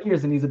 20 some odd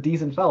years and he's a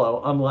decent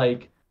fellow,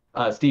 unlike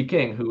Steve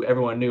King, who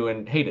everyone knew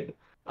and hated.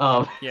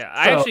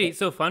 Yeah,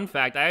 fun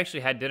fact, I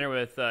actually had dinner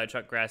with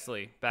Chuck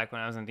Grassley back when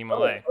I was in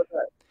DMLA. Okay.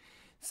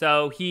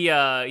 So he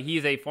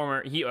is a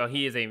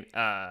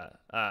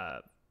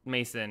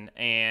Mason,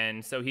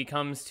 and so he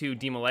comes to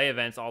DMLA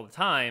events all the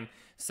time.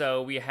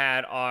 So we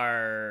had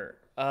I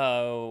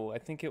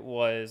think it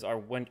was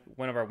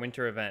one of our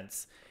winter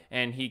events,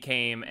 and he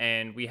came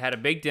and we had a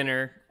big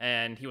dinner,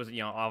 and he was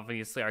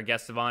obviously our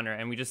guest of honor,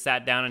 and we just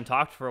sat down and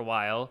talked for a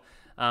while.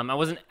 I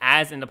wasn't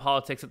as into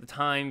politics at the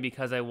time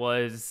because I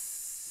was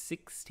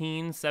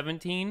 16,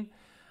 17.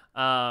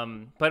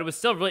 But it was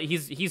still really,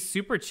 he's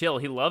super chill.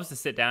 He loves to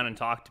sit down and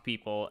talk to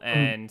people.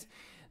 And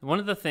one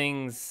of the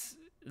things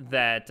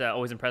that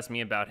always impressed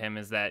me about him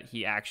is that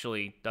he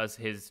actually does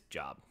his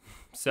job.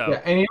 So,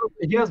 Yeah, and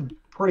he has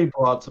pretty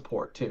broad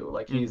support too.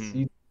 Like mhm.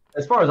 he,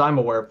 as far as I'm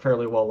aware,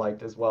 fairly well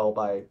liked as well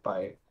by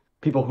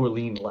people who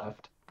lean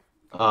left.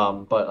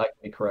 But I can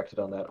be corrected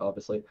on that,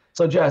 obviously.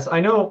 So Jess, I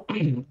know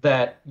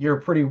that you're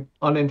pretty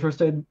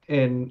uninterested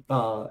in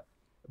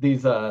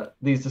these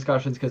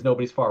discussions because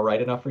nobody's far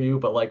right enough for you.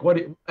 But like,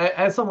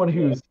 as someone Yeah.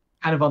 who's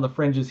kind of on the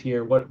fringes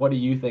here, what do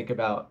you think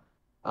about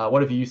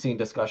what have you seen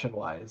discussion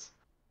wise?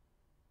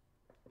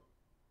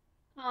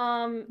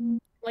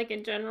 Like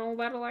in general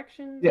about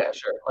elections. Yeah,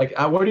 sure. Like,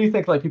 where do you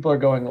think like people are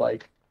going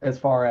like as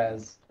far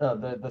as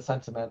the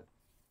sentiment?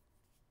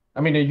 I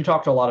mean, you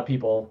talk to a lot of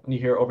people and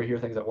you overhear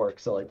things at work.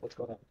 So like, what's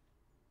going on?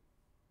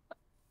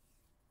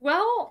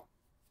 Well,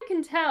 I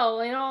can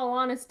tell, in all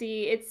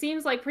honesty, it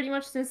seems like pretty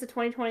much since the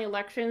 2020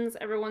 elections,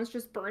 everyone's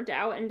just burnt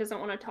out and doesn't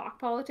want to talk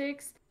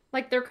politics.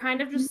 Like they're kind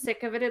of just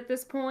sick of it at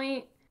this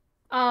point.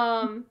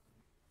 Um,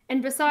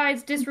 and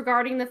besides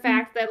disregarding the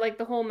fact that like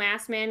the whole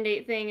mask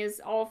mandate thing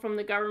is all from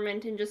the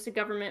government and just a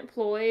government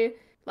ploy,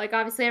 like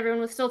obviously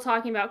everyone was still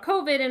talking about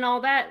COVID and all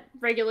that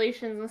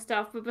regulations and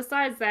stuff, but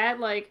besides that,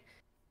 like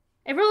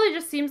it really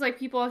just seems like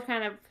people have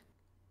kind of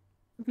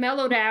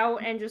mellowed out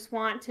and just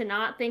want to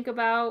not think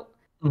about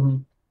Hmm.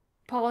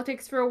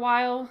 politics for a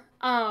while.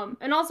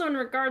 And also in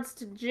regards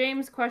to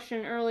James'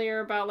 question earlier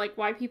about like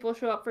why people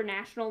show up for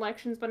national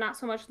elections but not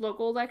so much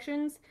local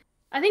elections,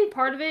 I think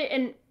part of it,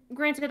 and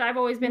granted, I've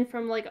always been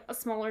from like a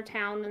smaller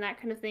town and that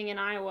kind of thing in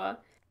Iowa,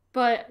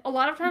 but a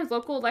lot of times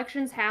local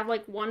elections have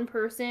like one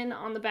person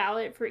on the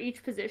ballot for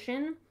each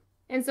position.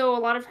 And so a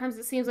lot of times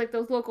it seems like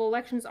those local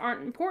elections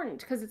aren't important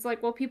because it's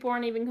like, well, people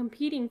aren't even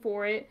competing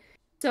for it.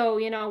 So,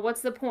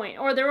 what's the point?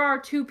 Or there are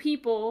two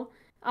people,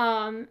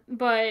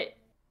 but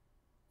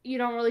you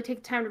don't really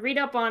take the time to read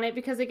up on it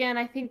because again,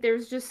 I think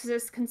there's just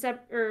this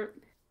concept or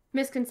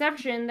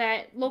misconception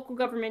that local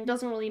government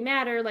doesn't really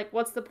matter. Like,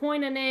 what's the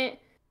point in it?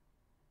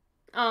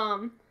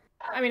 Um,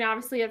 I mean,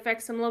 obviously, it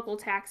affects some local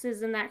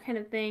taxes and that kind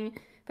of thing.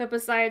 But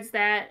besides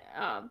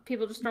that,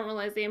 people just don't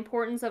realize the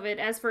importance of it.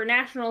 As for a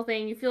national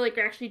thing, you feel like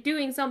you're actually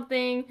doing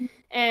something.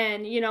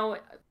 And,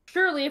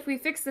 surely if we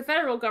fix the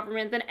federal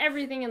government, then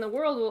everything in the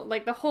world will,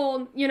 like the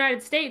whole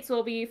United States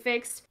will be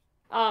fixed.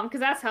 Because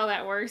that's how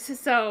that works.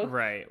 So,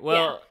 Right. yeah.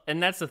 Well,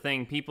 and that's the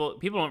thing. People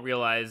don't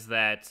realize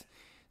that.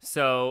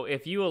 So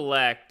if you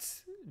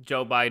elect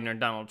Joe Biden or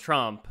Donald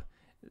Trump,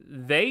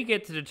 they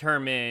get to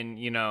determine,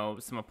 they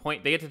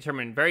get to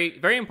determine very,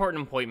 very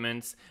important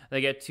appointments. They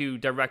get to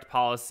direct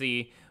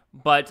policy,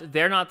 but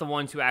they're not the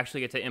ones who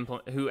actually get to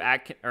implement,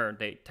 or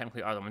they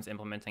technically are the ones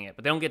implementing it,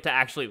 but they don't get to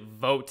actually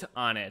vote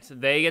on it.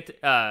 They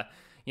get to,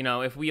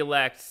 if we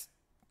elect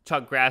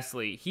Chuck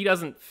Grassley, he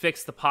doesn't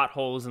fix the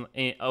potholes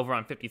over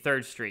on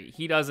 53rd Street.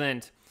 He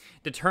doesn't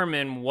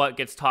determine what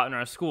gets taught in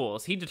our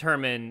schools. He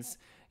determines,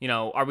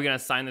 are we going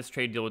to sign this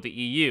trade deal with the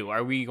EU?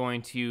 Are we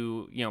going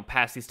to,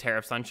 pass these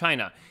tariffs on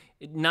China?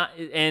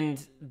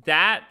 And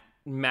that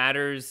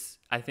matters,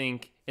 I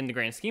think, in the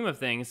grand scheme of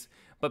things,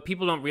 but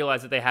people don't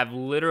realize that they have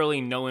literally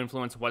no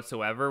influence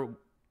whatsoever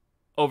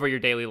over your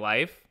daily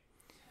life.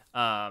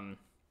 At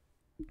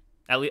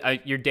least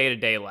your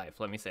day-to-day life,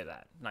 let me say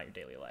that, not your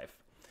daily life.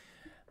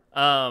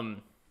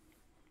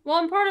 Well,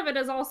 and part of it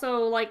is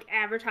also like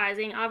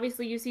advertising.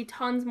 Obviously, you see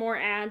tons more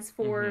ads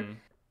for Mhm.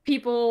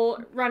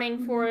 people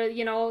running for,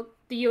 the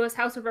U.S.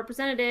 House of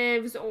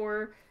Representatives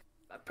or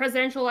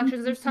presidential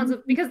elections. There's tons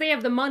of because they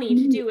have the money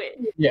to do it.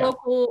 Yeah.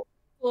 Local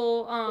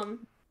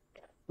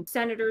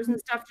senators and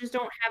stuff just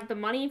don't have the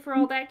money for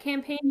all that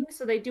campaigning,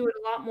 so they do it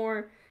a lot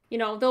more.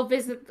 They'll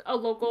visit a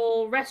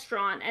local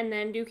restaurant and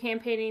then do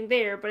campaigning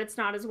there, but it's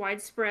not as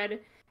widespread.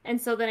 And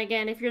so then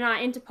again, if you're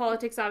not into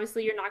politics,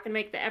 obviously you're not going to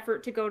make the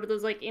effort to go to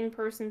those like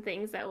in-person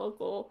things that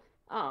local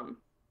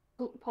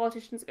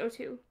politicians go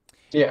to.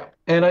 Yeah,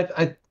 and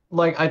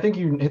I think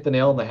you hit the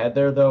nail on the head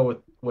there though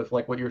with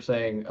like what you're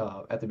saying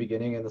at the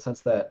beginning in the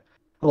sense that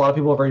a lot of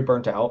people are very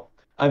burnt out.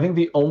 I think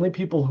the only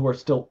people who are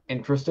still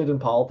interested in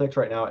politics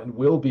right now and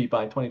will be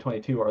by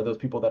 2022 are those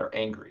people that are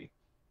angry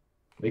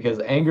because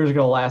anger is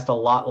going to last a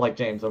lot. Like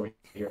James over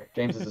here,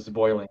 James is just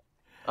boiling.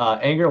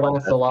 Anger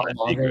lasts a That's lot my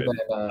longer secret.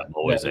 than I'm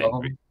always love.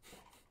 angry.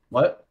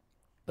 What?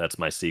 That's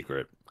my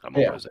secret. I'm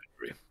Yeah, always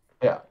angry.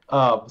 yeah.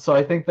 So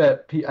I think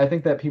that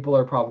people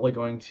are probably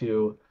going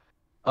to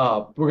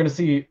we're going to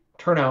see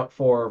turnout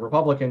for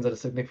Republicans at a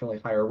significantly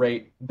higher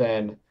rate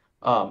than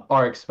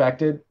are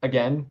expected.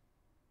 Again,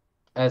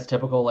 as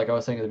typical, like I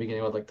was saying at the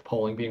beginning, with like the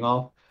polling being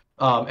off,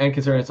 and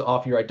considering it's an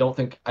off year, I don't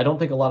think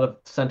a lot of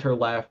center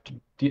left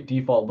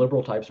default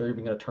liberal types are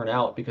even going to turn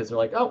out because they're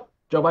like, oh,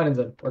 Joe Biden's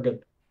in, we're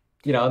good,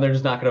 and they're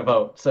just not going to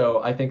vote.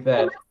 So I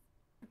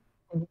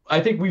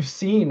think we've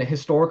seen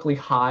historically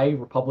high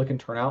Republican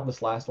turnout in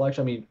this last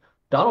election. I mean,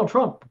 Donald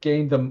Trump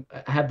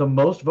had the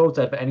most votes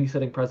out of any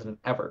sitting president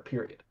ever,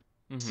 period.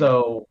 Mhm.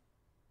 So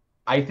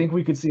I think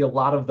we could see a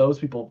lot of those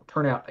people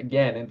turn out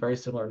again in very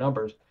similar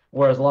numbers,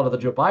 whereas a lot of the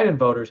Joe Biden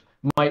voters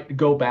might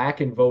go back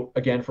and vote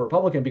again for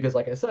Republican because,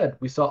 like I said,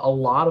 we saw a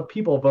lot of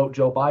people vote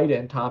Joe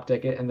Biden top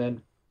ticket and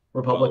then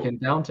Well, Republican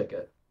down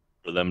ticket.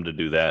 For them to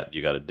do that,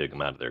 you got to dig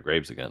them out of their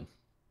graves again.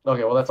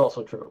 Okay, well that's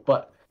also true,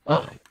 but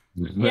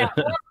Yeah,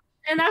 well,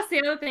 and that's the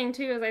other thing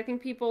too, is I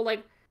think people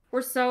like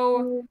were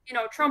so,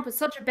 Trump is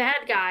such a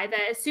bad guy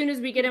that as soon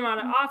as we get him out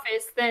of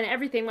office, then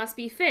everything must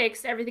be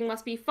fixed, everything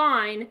must be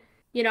fine.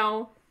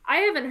 I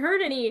haven't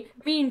heard any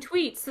mean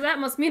tweets, so that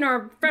must mean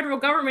our federal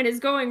government is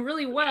going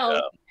really well.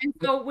 Yeah. And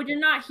so when you're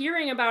not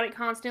hearing about it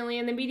constantly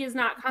and the media's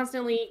not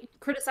constantly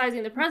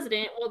criticizing the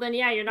president, well then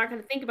yeah, you're not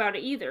going to think about it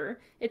either.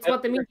 It's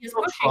what the media's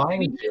pushing. The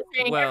media's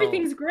saying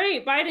everything's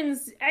great.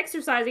 Biden's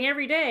exercising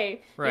every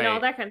day. Right.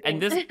 That kind of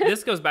thing. And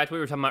this goes back to what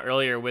we were talking about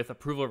earlier with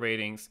approval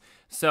ratings.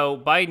 So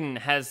Biden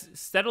has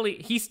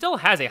he still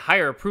has a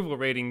higher approval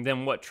rating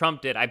than what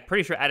Trump did. I'm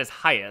pretty sure at his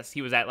highest,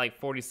 he was at like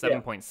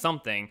 47 point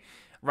something.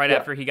 Right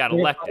after he got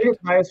elected. I think his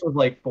highest was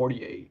like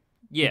 48.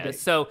 Yeah,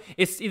 so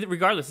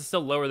regardless, it's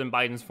still lower than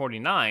Biden's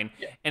 49,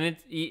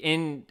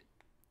 and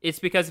it's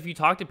because if you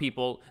talk to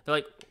people, they're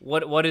like,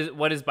 "What is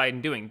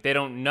Biden doing?" They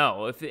don't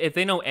know. If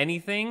they know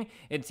anything,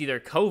 it's either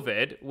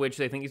COVID, which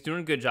they think he's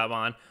doing a good job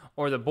on,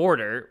 or the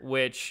border,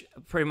 which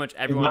pretty much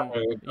everyone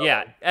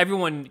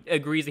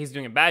agrees that he's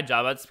doing a bad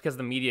job. That's because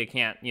the media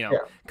can't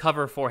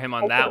cover for him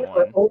on that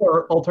one.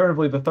 Or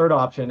alternatively, the third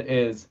option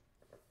is,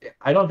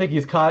 I don't think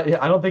he's caught.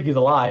 I don't think he's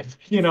alive.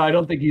 I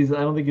don't think he's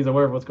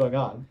aware of what's going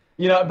on.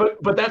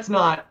 But that's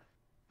not.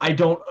 I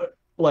don't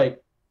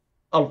like.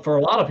 For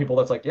a lot of people,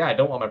 that's like, yeah, I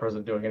don't want my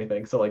president doing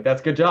anything. So like,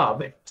 that's good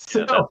job.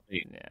 So,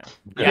 and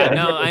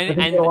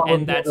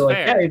that's fair. Like,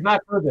 yeah, he's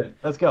not president.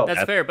 Let's go.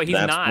 That's fair, but he's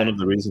not. That's one of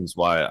the reasons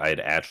why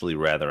I'd actually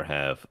rather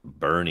have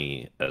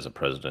Bernie as a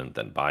president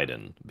than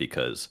Biden,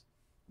 because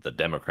the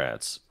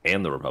Democrats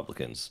and the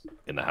Republicans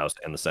in the House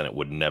and the Senate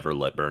would never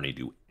let Bernie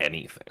do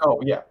anything.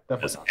 Oh, yeah, definitely.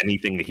 Because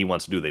anything that he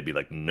wants to do, they'd be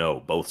like, no,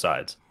 both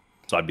sides.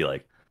 So I'd be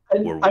like,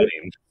 we're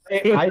winning.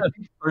 I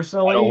think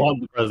personally, I don't want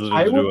the president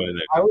to do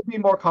anything. I would be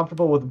more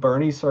comfortable with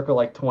Bernie circa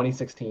like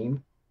 2016,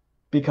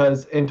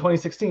 because in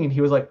 2016,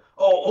 he was like,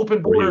 oh,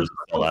 open borders,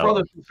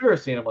 brother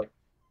conspiracy. And I'm like,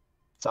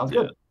 sounds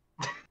good.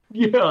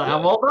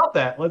 I'm all about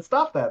that. Let's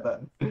stop that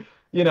then.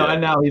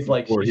 And now he's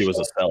like, or he was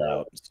a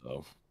sellout.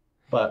 So,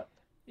 but.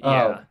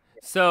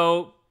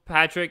 So,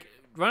 Patrick,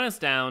 run us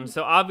down.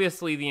 So,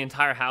 obviously, the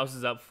entire House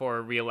is up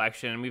for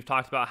re-election, and we've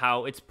talked about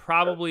how it's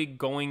probably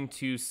going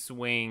to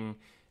swing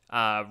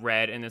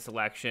red in this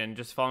election,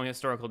 just following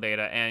historical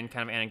data and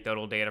kind of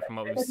anecdotal data from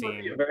what we've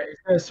seen. It's going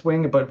to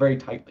swing, but very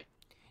tightly.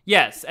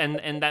 Yes,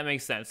 and that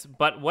makes sense.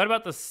 But what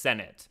about the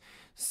Senate?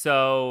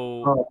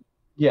 So,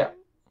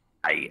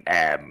 I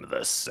am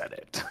the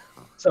Senate.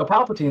 So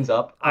Palpatine's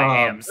up.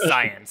 I am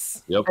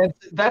science. Yep. And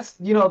that's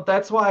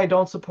why I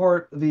don't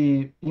support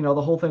the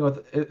whole thing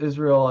with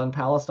Israel and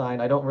Palestine.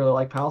 I don't really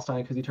like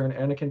Palestine because he turned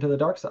Anakin to the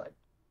dark side.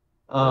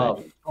 I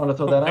want to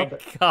throw that out there.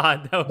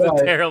 God, that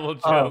was a terrible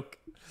joke.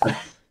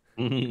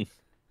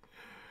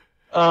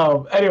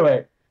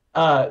 Anyway,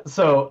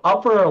 so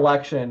up for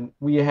election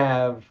we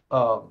have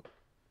so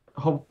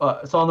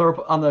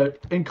on the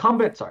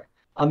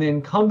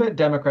incumbent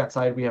Democrat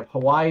side we have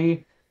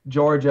Hawaii,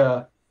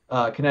 Georgia,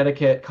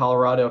 Connecticut,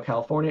 Colorado,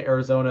 California,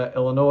 Arizona,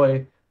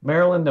 Illinois,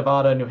 Maryland,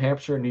 Nevada, New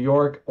Hampshire, New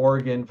York,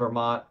 Oregon,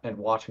 Vermont, and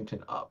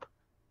Washington up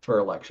for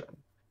election.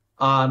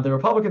 On the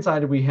Republican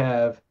side, we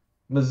have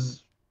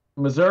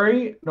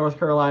Missouri, North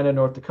Carolina,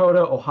 North Dakota,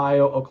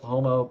 Ohio,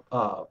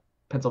 Oklahoma,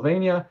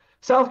 Pennsylvania,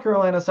 South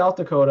Carolina, South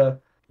Dakota,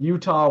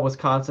 Utah,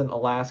 Wisconsin,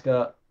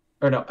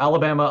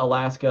 Alabama,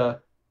 Alaska,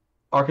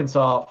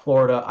 Arkansas,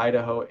 Florida,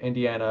 Idaho,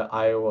 Indiana,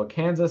 Iowa,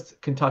 Kansas,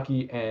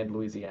 Kentucky, and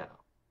Louisiana.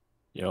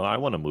 I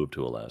want to move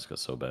to Alaska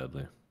so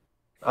badly.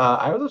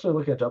 I was actually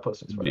looking at job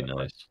postings for It'd be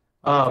nice.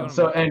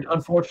 And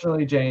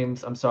unfortunately,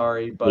 James, I'm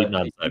sorry, but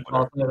the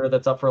Utah senator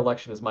that's up for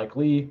election is Mike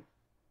Lee.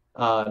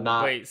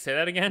 Wait, say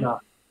that again?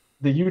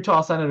 The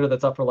Utah senator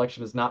that's up for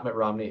election is not Mitt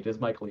Romney. It is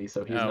Mike Lee,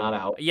 so he's not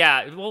out.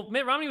 Yeah, well,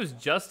 Mitt Romney was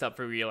just up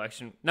for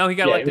re-election. No, he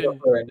got elected in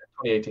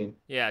 2018.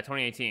 Yeah,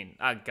 2018.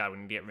 Oh, God, we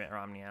need to get Mitt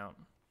Romney out.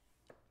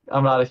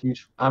 I'm not a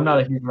huge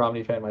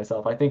Romney fan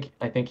myself. I think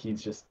he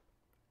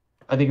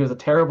was a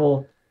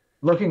terrible.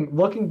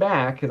 Looking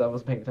back, because I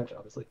wasn't paying attention,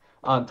 obviously,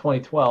 on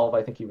 2012,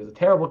 I think he was a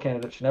terrible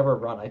candidate, should never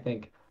have run. I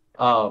think,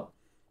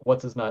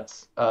 what's his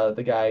nuts?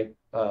 The guy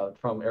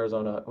from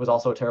Arizona was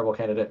also a terrible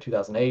candidate in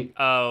 2008.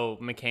 Oh,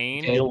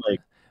 McCain?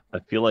 I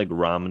feel like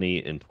Romney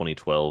in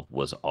 2012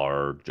 was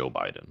our Joe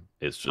Biden.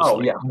 It's just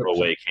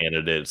throwaway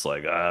candidates.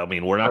 Like,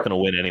 we're not going to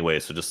win anyway,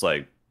 so just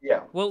like,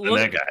 well,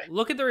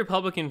 look at the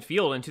Republican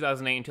field in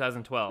 2008 and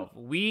 2012.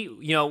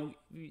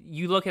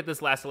 You look at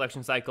this last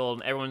election cycle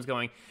and everyone's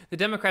going, the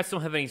Democrats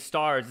don't have any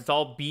stars. It's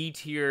all B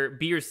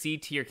or C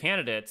tier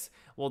candidates.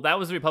 Well, that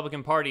was the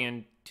Republican Party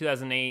in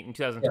 2008 and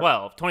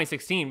 2012.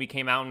 2016, we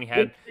came out and we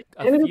had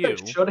a few.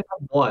 That should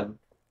have won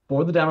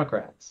for the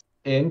Democrats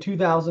in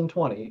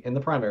 2020 in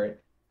the primary,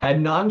 had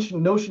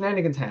no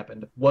shenanigans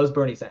happened, was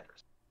Bernie Sanders.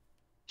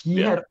 He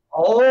had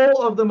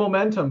all of the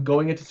momentum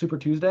going into Super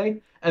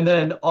Tuesday, and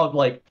then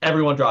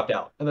everyone dropped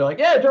out, and they're like,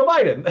 "Yeah, Joe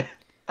Biden,"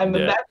 and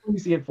then that's when you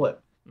see it flip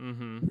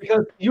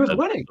because he was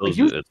winning.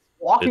 He was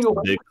walking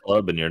away. It's a big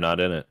club, and you're not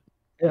in it.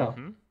 Yeah,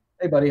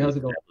 Hey, buddy, The how's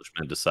it going?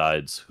 establishment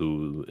decides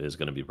who is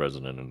going to be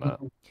president and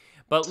not.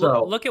 But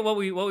So- look at what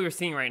we were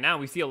seeing right now.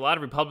 We see a lot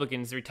of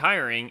Republicans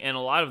retiring, and a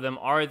lot of them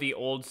are the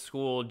old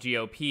school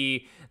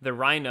GOP, the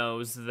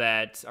rhinos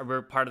that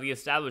were part of the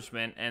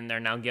establishment, and they're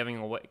now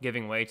giving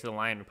way to the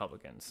Lion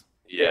Republicans.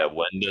 Yeah,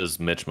 when does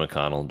Mitch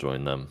McConnell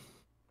join them?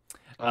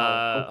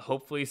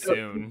 Hopefully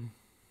soon.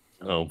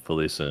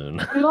 Hopefully soon.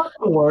 He's not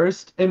the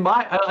worst. In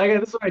my,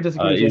 this is where I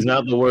disagree. with He's you.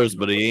 not the worst,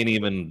 but he ain't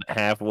even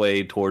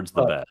halfway towards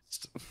the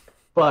best.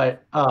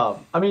 But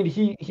I mean,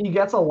 he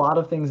gets a lot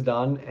of things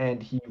done,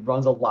 and he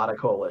runs a lot of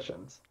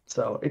coalitions.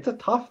 So it's a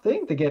tough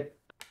thing to get.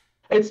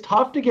 It's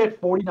tough to get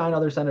 49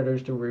 other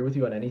senators to agree with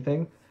you on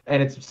anything,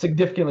 and it's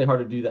significantly hard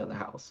to do that in the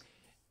House.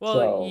 Well,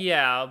 So,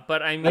 yeah,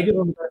 but I I mean,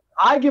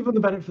 give him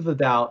the benefit of the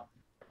doubt.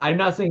 I'm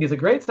not saying he's a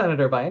great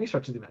senator by any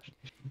stretch of the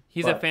imagination.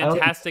 he's a but I don't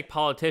think- fantastic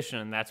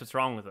politician. That's what's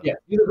wrong with him. Yeah,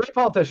 he's a great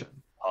politician.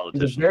 He's a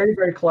Politician. very,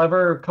 very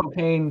clever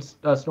cocaine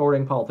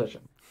snorting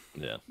politician.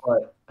 Yeah.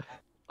 But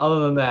other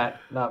than that,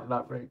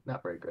 not very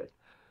good.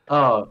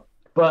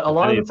 But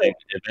along the same,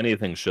 If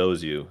anything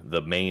shows you,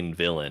 the main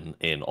villain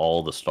in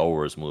all the Star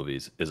Wars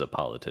movies is a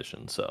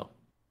politician. So,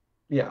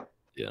 yeah.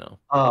 you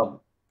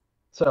know.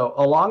 So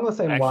along the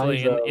same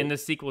Actually, lines, in the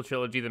sequel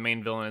trilogy, the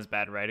main villain is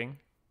bad writing.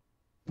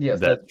 yes,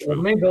 That's the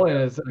true. main villain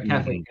is a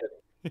Catholic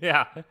kid.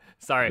 Yeah,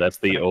 sorry. That's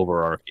the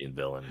overarching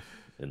villain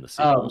in the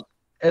sequels.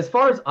 As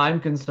far as I'm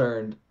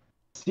concerned,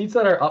 seats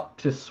that are up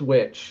to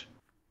switch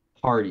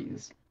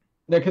parties,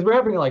 because we're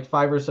having like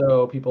 5 or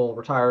so people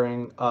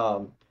retiring.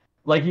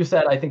 Like you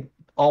said, I think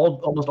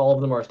almost all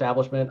of them are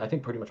establishment. I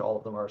think pretty much all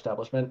of them are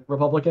establishment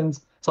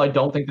Republicans. So I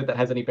don't think that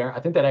has any bearing. I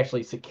think that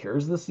actually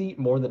secures the seat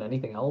more than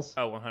anything else.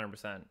 Oh,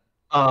 100%.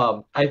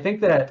 I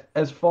think that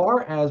as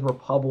far as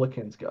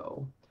Republicans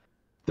go,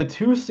 the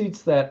 2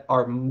 seats that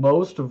are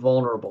most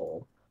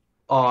vulnerable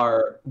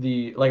are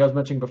like I was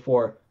mentioning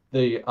before,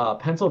 the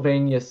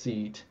Pennsylvania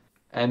seat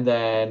and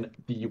then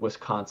the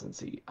Wisconsin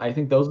seat. I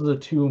think those are the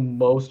 2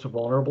 most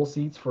vulnerable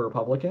seats for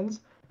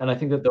Republicans, and I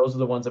think that those are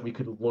the ones that we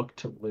could look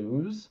to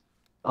lose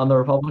on the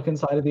Republican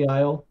side of the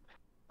aisle.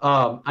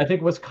 I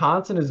think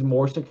Wisconsin is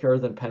more secure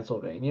than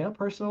Pennsylvania,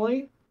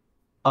 personally.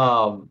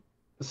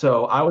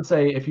 So I would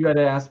say, if you had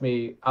to ask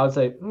me, I would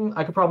say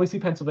I could probably see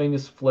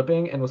Pennsylvania's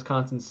flipping and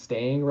Wisconsin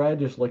staying red,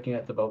 just looking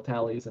at the vote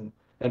tallies and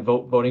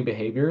voting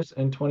behaviors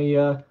in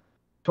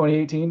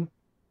 2018.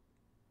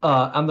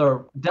 On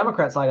the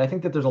Democrat side, I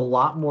think that there's a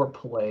lot more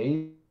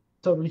play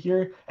over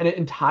here, and it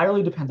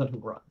entirely depends on who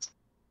runs.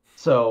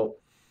 So,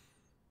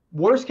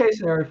 worst case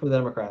scenario for the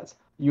Democrats,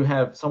 you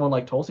have someone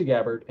like Tulsi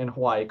Gabbard in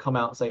Hawaii come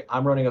out and say,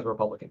 "I'm running as a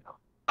Republican now."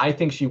 I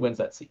think she wins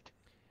that seat.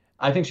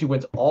 I think she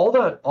wins all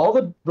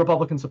the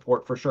Republican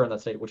support for sure in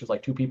that state, which is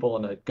like 2 people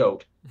and a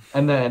goat,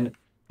 and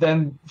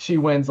then she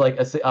wins like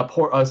a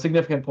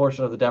significant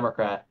portion of the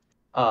Democrat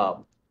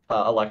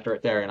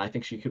electorate there, and I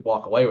think she could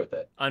walk away with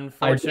it.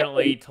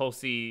 Unfortunately,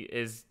 Tulsi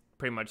is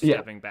pretty much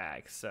stepping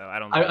back, so I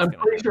don't think I'm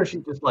pretty sure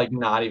she's just like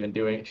not even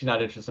doing. She's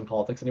not interested in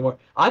politics anymore.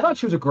 I thought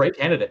she was a great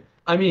candidate.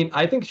 I mean,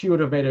 I think she would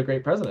have made a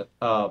great president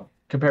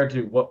compared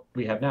to what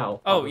we have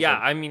now. Oh obviously. yeah,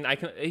 I mean,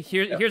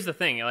 here's the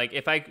thing. Like,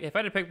 if I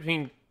had to pick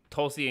between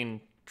Tulsi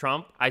and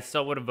Trump, I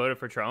still would have voted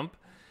for Trump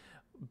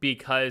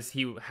because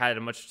he had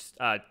a much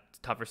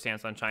tougher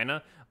stance on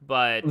China.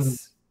 But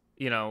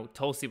you know,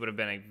 Tulsi would have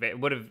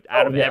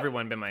out of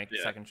everyone been my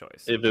second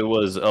choice. If it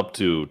was up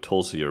to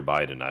Tulsi or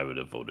Biden, I would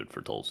have voted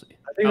for Tulsi.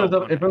 I think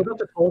if it was up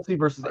to Tulsi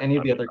versus any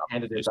of the other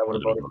candidates, I would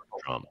have voted for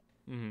Trump.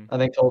 I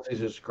think Tulsi's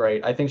just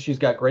great. I think she's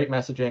got great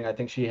messaging. I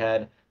think she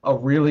had a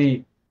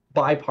really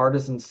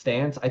bipartisan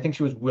stance. I think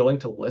she was willing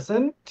to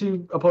listen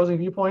to opposing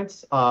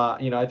viewpoints.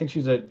 I think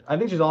she's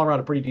all around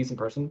a pretty decent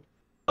person.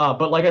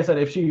 But like I said,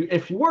 if she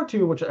were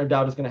to, which I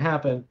doubt is going to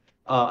happen,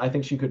 I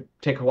think she could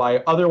take Hawaii.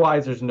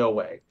 Otherwise, there's no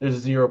way.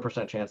 There's a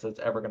 0% chance that it's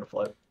ever going to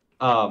flip.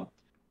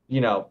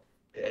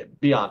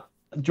 Beyond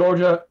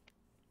Georgia,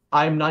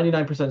 I'm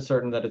 99%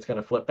 certain that it's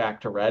going to flip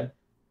back to red.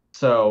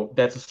 So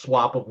that's a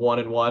swap of 1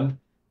 and 1.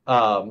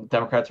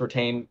 Democrats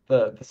retain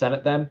the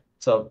Senate then.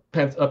 So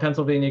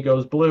Pennsylvania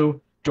goes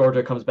blue.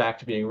 Georgia comes back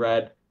to being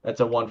red. That's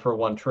a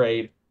 1-for-1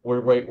 trade.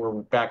 We're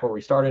back where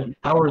we started.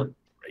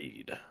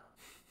 Trade.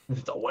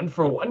 It's a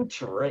 1-for-1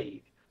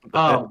 trade.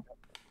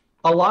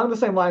 Along the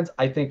same lines,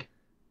 I think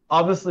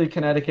obviously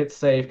Connecticut's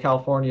safe,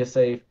 California's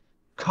safe,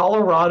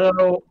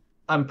 Colorado,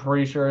 I'm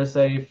pretty sure is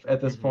safe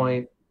at this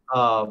point.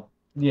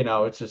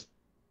 It's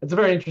a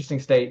very interesting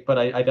state, but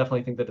I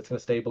definitely think that it's going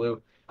to stay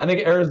blue. I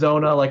think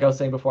Arizona, like I was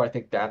saying before, I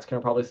think that's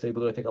going to probably stay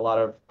blue. I think a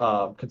lot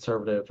of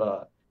conservative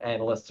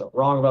analysts are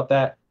wrong about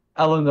that.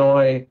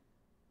 Illinois,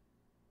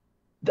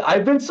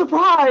 I've been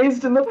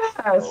surprised in the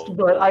past,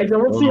 but I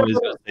don't see Illinois is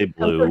going to stay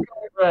blue.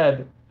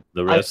 Red.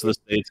 The rest of the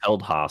state's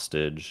held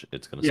hostage.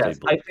 It's going to stay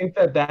blue.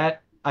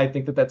 I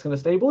think that's going to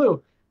stay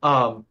blue.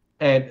 And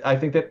I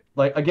think that,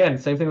 like, again,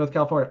 same thing with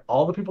California.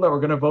 All the people that were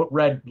going to vote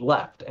red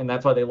left, and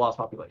that's why they lost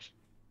population.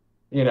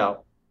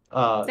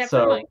 Except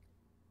for Mike.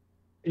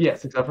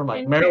 Yes, except for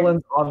Mike. And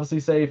Maryland's obviously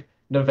safe.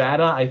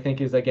 Nevada, I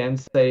think, is again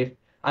safe.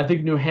 I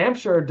think New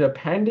Hampshire,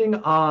 depending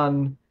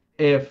on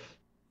if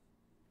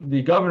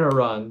the governor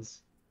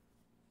runs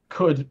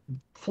could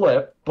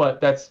flip,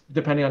 but that's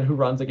depending on who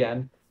runs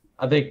again.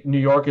 I think New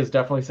York is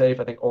definitely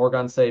safe. I think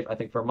Oregon's safe. I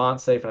think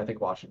Vermont's safe, and I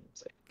think Washington's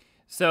safe.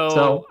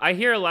 So I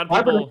hear a lot of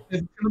my people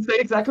prediction is going to stay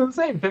exactly the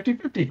same,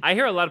 50-50. I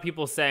hear a lot of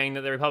people saying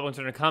that the Republicans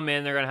are going to come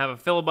in, they're going to have a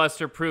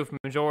filibuster-proof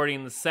majority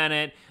in the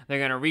Senate, they're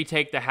going to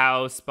retake the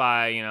House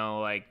by,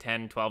 like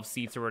 10, 12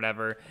 seats or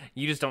whatever.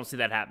 You just don't see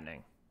that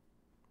happening.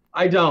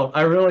 I don't.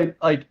 I really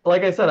like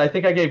I said, I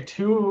think I gave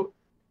two.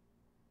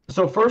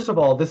 So first of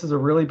all, this is a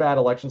really bad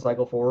election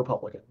cycle for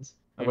Republicans.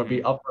 I'm going to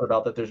be upfront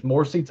about that. There's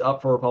more seats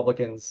up for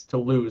Republicans to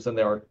lose than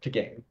there are to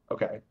gain.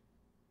 Okay.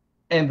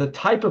 And the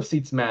type of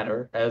seats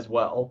matter as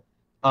well.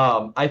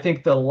 I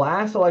think the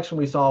last election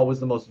we saw was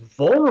the most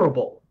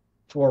vulnerable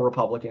for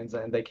Republicans,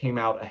 and they came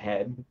out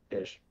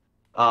ahead-ish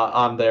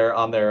on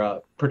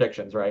their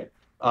predictions, right?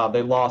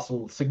 They lost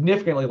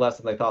significantly less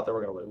than they thought they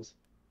were going to lose,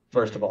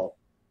 first of all.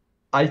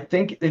 I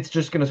think it's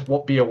just going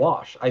to be a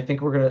wash. I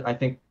think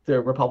the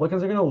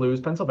Republicans are going to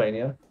lose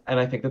Pennsylvania, and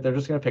I think that they're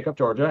just going to pick up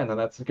Georgia, and then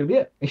that's going to be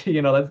it.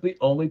 That's the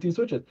only two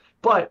switches.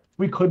 But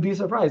we could be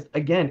surprised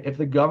again if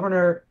the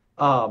governor,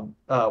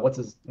 what's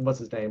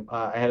his name?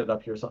 I had it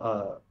up here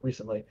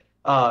recently.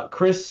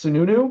 Chris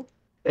Sununu,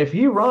 if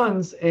he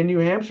runs in New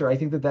Hampshire, I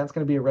think that that's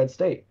going to be a red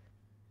state.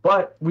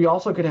 But we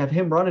also could have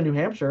him run in New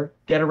Hampshire,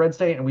 get a red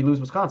state, and we lose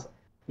Wisconsin.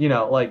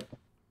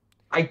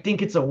 I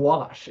think it's a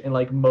wash in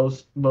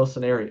most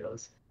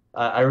scenarios.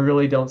 I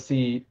really don't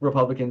see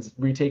Republicans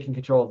retaking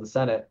control of the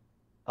Senate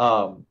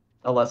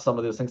unless some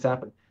of those things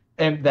happen.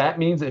 And that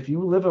means if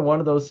you live in one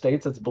of those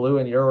states that's blue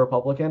and you're a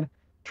Republican,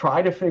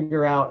 try to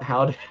figure out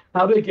how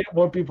to get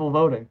more people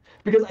voting,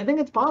 because I think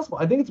it's possible.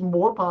 I think it's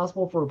more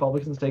possible for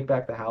Republicans to take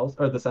back the House,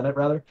 or the Senate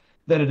rather,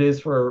 than it is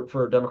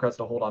for Democrats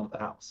to hold on to the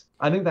House.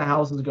 I think the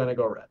House is going to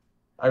go red.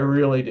 I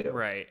really do.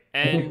 Right,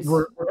 and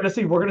we're going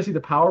to see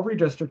the power of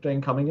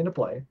redistricting coming into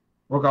play.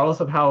 Regardless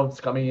of how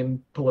scummy and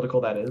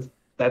political that is,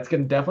 that's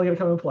definitely going to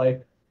come into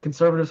play.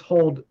 Conservatives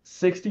hold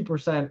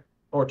 60%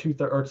 or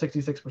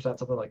 66%,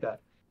 something like that,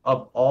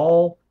 of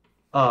all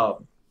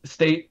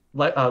state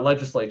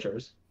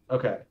legislatures.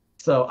 Okay,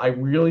 so I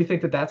really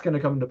think that that's going to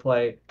come into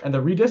play, and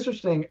the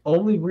redistricting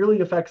only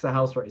really affects the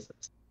House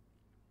races.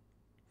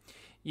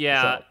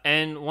 Yeah, so.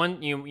 And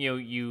one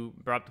you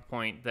brought up the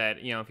point that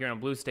if you're in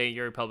a blue state,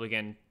 you're a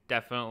Republican,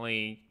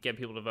 definitely get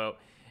people to vote.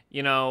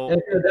 If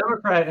you're a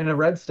Democrat in a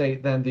red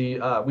state, then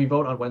we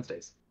vote on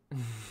Wednesdays.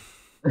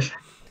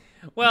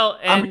 Well,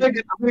 and I'm gonna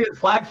get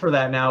flagged for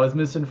that now as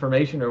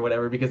misinformation or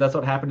whatever, because that's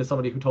what happened to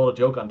somebody who told a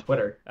joke on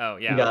Twitter. Oh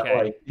yeah, he got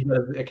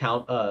his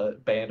account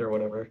banned or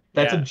whatever.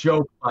 That's a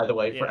joke, by the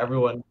way, for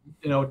everyone.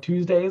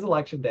 Tuesday is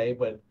election day,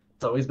 but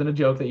it's always been a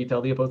joke that you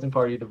tell the opposing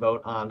party to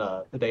vote on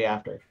the day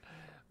after.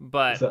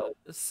 But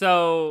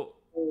so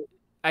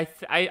I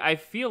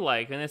feel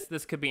like, and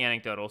this could be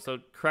anecdotal, so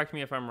correct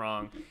me if I'm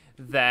wrong,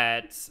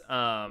 that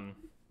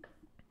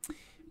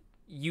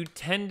you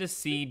tend to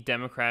see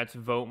Democrats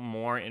vote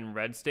more in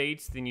red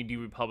states than you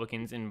do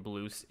Republicans in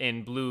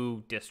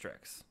blue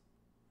districts.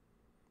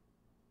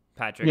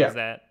 Patrick, is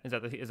that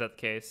the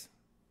case?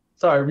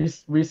 Sorry,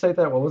 restate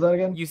that. What was that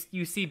again?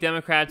 You see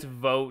Democrats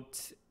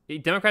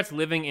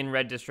living in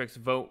red districts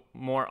vote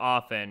more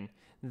often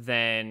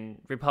than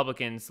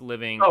Republicans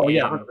living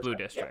in blue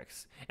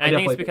districts. And I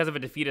think it's because of a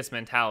defeatist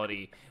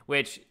mentality,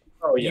 which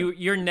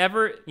you're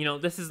never,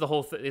 this is the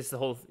whole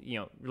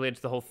related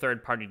to the whole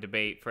third party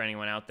debate for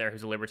anyone out there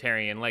who's a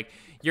libertarian. Like,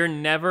 you're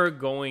never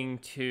going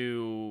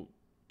to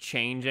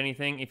change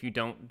anything if you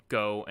don't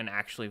go and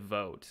actually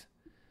vote.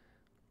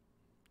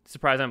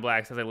 Surprise, I'm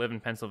black, says I live in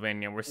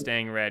Pennsylvania. We're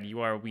staying red. You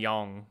are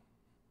young.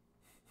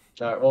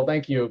 All right, well,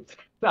 thank you.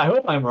 I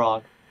hope I'm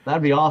wrong.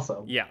 That'd be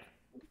awesome. Yeah.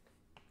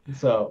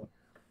 So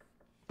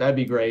that'd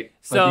be great.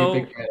 So, I'd be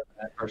a big fan of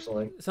that,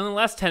 personally. So in the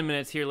last 10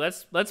 minutes here,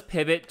 let's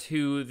pivot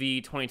to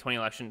the 2020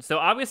 election. So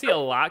obviously a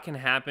lot can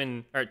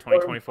happen, or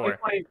 2024.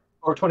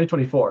 Or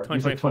 2024.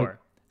 2024.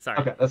 Sorry.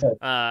 Okay, that's right.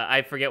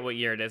 I forget what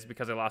year it is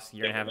because I lost a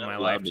year and a half of my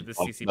life to the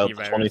CCP about the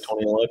virus.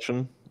 2020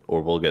 election,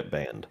 or we'll get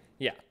banned.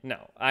 Yeah,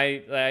 no.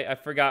 I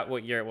forgot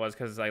what year it was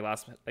because I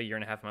lost a year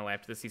and a half of my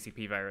life to the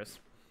CCP virus.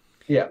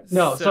 Yeah,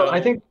 no, so I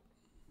think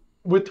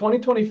with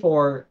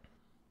 2024,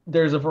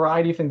 there's a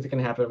variety of things that can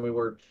happen. We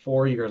were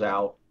 4 years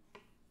out.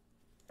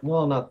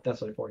 Well, not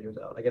necessarily 4 years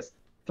out. I guess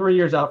 3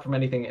 years out from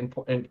anything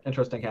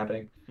interesting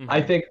happening. Mm-hmm.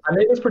 I think I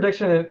made this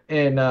prediction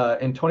in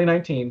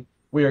 2019.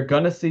 We are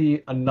going to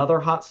see another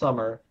hot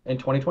summer in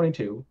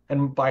 2022.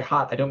 And by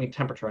hot, I don't mean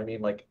temperature. I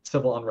mean like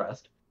civil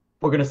unrest.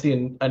 We're going to see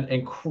an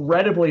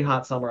incredibly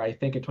hot summer, I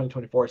think, in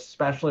 2024,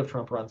 especially if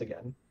Trump runs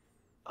again.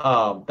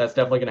 That's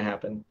definitely going to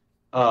happen.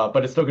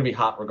 But it's still going to be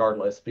hot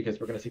regardless, because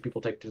we're going to see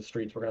people take to the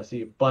streets. We're going to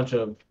see a bunch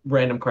of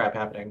random crap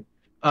happening.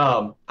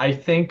 I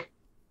think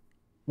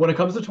when it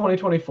comes to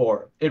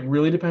 2024, it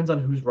really depends on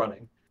who's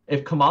running.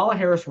 If Kamala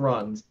Harris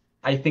runs,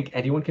 I think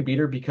anyone can beat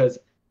her, because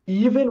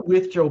even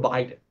with Joe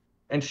Biden,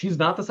 and she's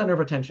not the center of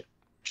attention,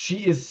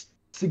 she is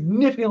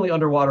significantly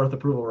underwater with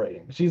approval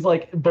rating. She's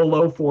like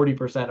below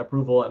 40%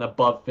 approval and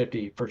above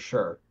 50 for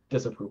sure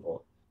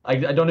disapproval. I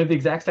don't have the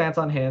exact stats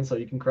on hand, so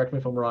you can correct me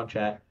if I'm wrong,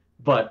 chat.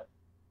 But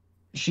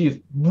she is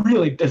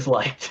really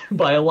disliked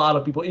by a lot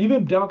of people.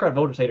 Even Democrat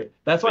voters hate her.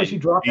 That's why she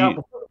dropped out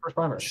before the first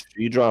primary.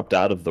 She dropped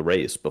out of the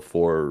race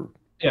before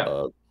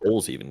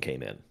polls even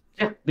came in.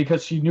 Yeah,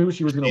 because she knew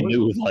she was going to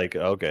lose. She knew, like,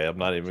 okay, I'm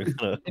not even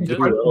going to do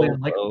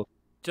well.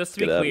 Just to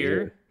be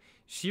clear,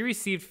 she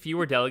received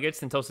fewer delegates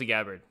than Tulsi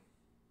Gabbard.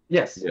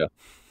 Yes. Yeah.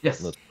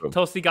 Yes.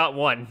 Tulsi got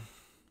 1.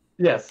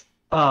 Yes.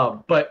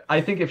 But I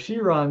think if she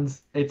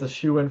runs, it's a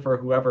shoo-in for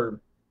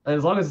whoever.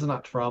 As long as it's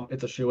not Trump,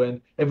 it's a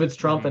shoo-in. If it's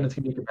Trump, then it's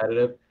going to be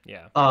competitive.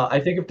 Yeah. I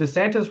think if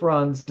DeSantis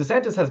runs,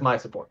 DeSantis has my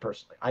support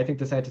personally. I think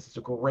DeSantis is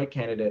a great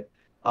candidate.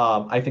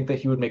 I think that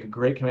he would make a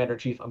great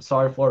commander-in-chief. I'm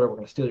sorry, Florida, we're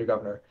going to steal your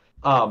governor.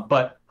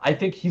 But I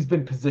think he's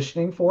been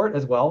positioning for it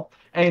as well.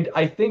 And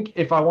I think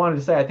if I wanted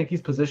to say, I think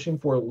he's positioning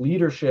for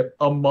leadership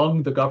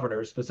among the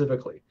governors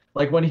specifically.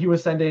 Like when he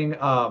was sending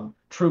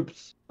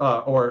troops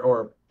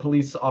or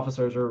police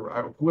officers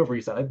or whoever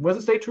he sent. Was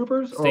it state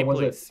troopers? State or was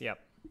police, it? Yep.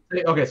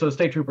 Okay, so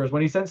state troopers.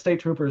 When he sent state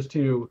troopers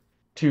to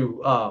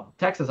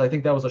Texas, I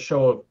think that was a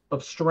show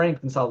of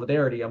strength and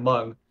solidarity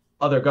among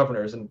other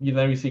governors. And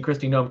then you see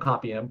Kristi Noem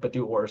copy him, but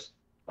do it worse,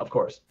 of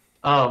course.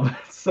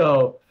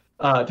 So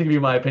to give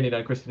you my opinion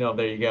on Kristi Noem,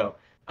 there you go.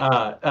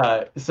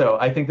 So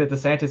I think that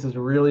DeSantis is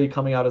really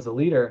coming out as a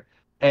leader,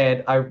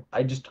 and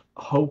I just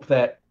hope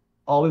that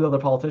all these other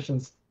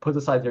politicians put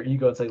aside their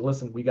ego and say,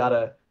 listen, we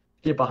gotta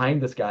get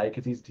behind this guy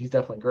because he's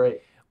definitely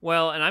great.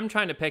 Well, and I'm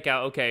trying to pick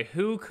out, okay,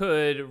 who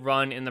could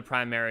run in the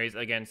primaries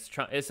against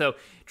Trump? So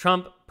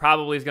Trump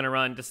probably is going to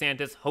run.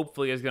 DeSantis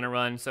hopefully is going to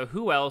run. So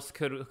who else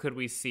could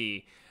we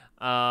see?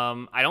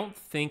 I don't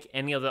think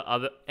any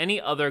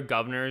other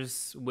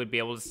governors would be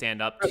able to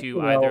stand up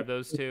to either of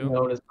those two.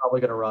 No one is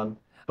probably going to run,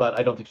 but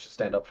I don't think she'll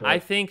stand up for it. I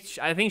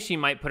think she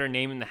might put her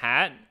name in the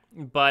hat,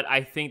 but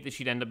I think that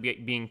she'd end up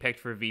being picked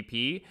for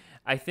VP.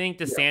 I think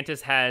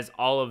DeSantis has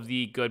all of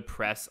the good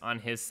press on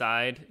his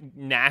side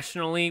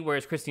nationally,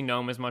 whereas Kristi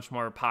Noem is much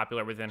more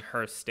popular within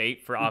her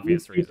state for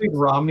obvious reasons. You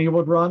think Romney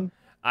would run?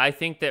 I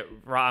think that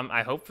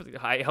I hope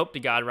to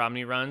God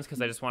Romney runs because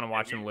I just want to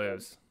watch him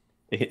lose.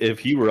 If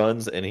he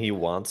runs and he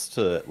wants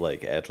to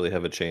like actually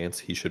have a chance,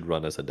 he should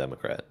run as a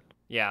Democrat.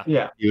 Yeah.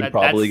 He would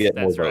probably get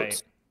more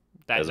votes.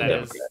 That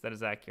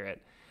is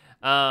accurate.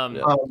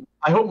 I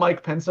hope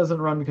Mike Pence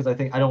doesn't run because I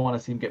don't want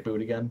to see him get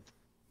booed again.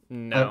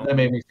 No, that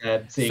made me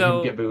sad seeing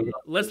him get booed.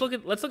 Let's look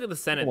at the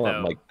Senate I want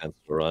though. Mike Pence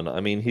to run. I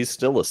mean, he's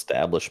still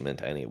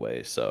establishment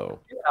anyway, so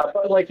yeah,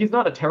 but like he's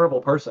not a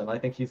terrible person. I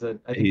think he's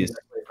actually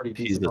a pretty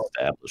decent. He's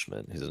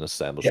establishment. He's an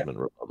establishment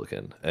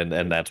Republican, and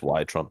that's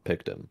why Trump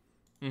picked him,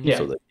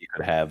 so that he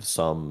could have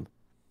some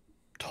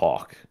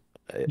talk.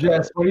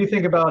 Jess, what do you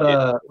think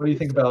about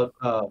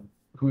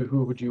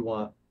who would you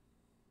want?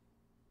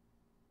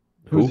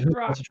 Who's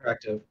most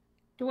attractive?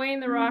 Dwayne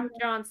The Rock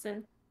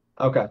Johnson.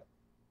 Okay.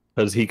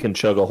 Because he can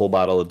chug a whole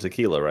bottle of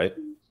tequila, right?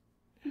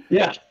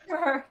 Yeah.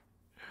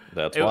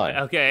 That's why.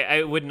 Okay,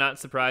 it would not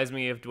surprise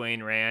me if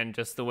Dwayne ran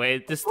just the way.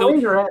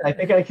 Dwayne ran. I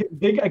think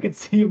I could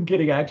see him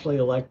getting actually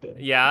elected.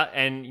 Yeah,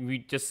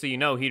 and just so you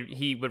know,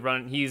 he would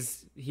run.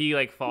 He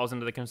like falls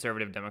into the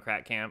conservative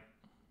Democrat camp,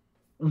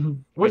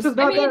 which is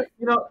not that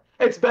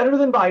it's better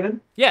than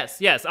Biden.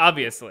 Yes,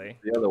 obviously.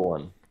 The other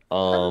one.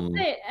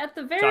 At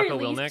the very Jocko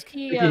least, Willink?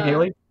 Nikki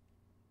Haley.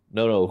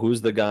 No.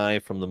 Who's the guy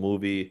from the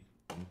movie?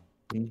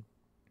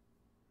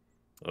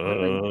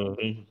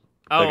 Matthew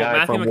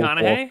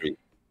McConaughey.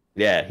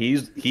 Yeah,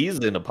 he's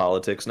into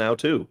politics now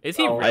too. Is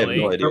he really? I have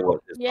no idea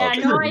what his I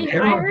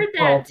heard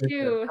that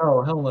too.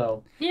 Oh hell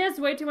no. He has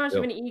way too much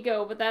of an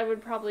ego, but that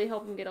would probably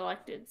help him get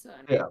elected. So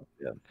yeah,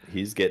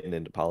 he's getting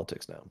into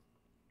politics now.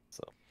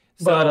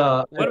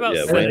 But what about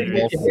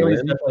Nikki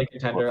Haley's definitely a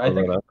contender. I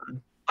think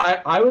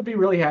I would be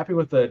really happy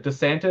with the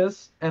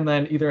DeSantis and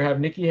then either have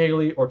Nikki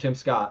Haley or Tim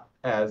Scott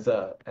as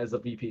a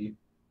VP.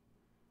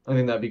 I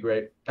think that'd be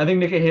great. I think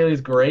Nikki Haley's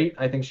great.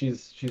 I think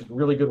she's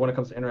really good when it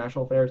comes to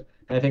international affairs,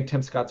 and I think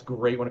Tim Scott's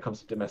great when it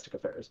comes to domestic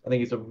affairs. I think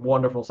he's a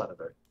wonderful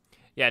senator.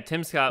 Yeah,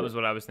 Tim Scott was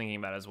what I was thinking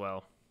about as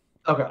well.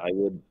 Okay.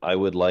 I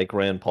would like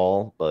Rand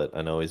Paul, but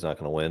I know he's not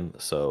going to win.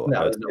 So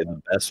I would say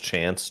the best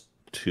chance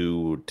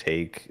to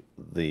take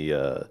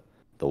the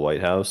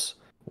White House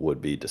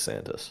would be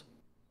DeSantis.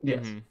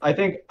 Yes. I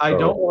think I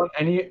don't want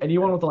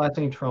anyone with the last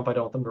name Trump. I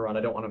don't want them to run. I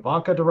don't want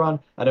Ivanka to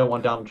run. I don't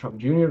want Donald Trump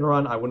Jr. to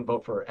run. I wouldn't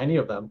vote for any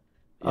of them.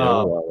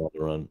 I want to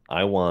run.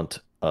 I want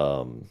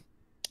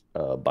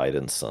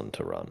Biden's son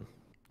to run.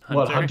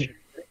 Hunter?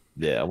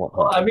 Yeah, I want.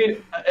 Well, I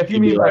mean, if you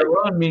mean by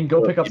run,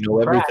 go pick up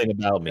some crack. Everything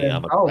about me.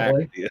 I'm a crack.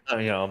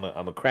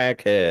 I'm a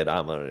crackhead.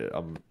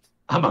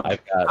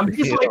 I'm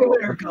just like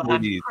America. I'm a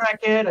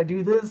crackhead. I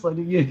do this. I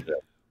do you.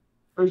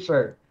 For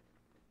sure.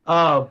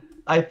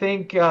 I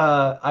think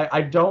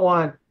I don't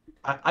want.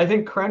 I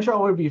think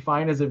Crenshaw would be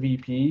fine as a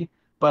VP,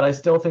 but I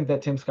still think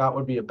that Tim Scott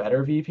would be a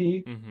better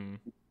VP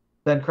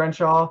than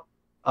Crenshaw.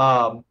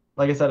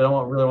 Like I said, I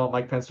don't really want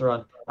Mike Pence to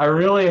run. I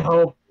really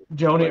hope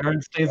Joni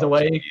Ernst stays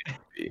away.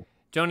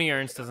 Joni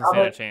Ernst doesn't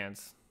stand a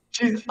chance.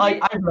 She's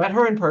like, I've met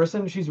her in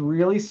person. She's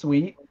really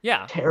sweet.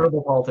 Yeah.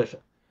 Terrible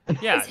politician.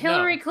 Yeah, Is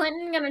Hillary no.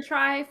 Clinton gonna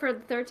try for the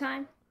third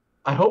time?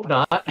 I hope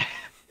not.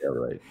 Yeah,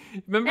 right.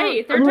 Remember,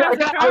 Hey, third time's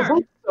a I charm.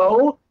 hope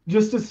so,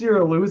 just to see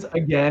her lose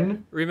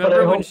again. Remember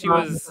but I when hope she not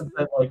in the was- sense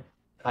that, like,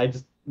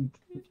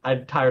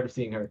 I'm tired of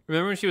seeing her.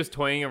 remember when she was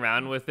toying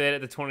around with it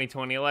at the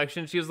 2020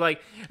 election? She was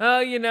like, "Oh,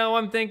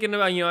 I'm thinking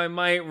about, I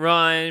might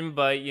run,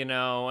 but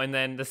and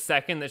then the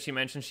second that she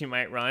mentioned she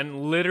might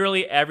run,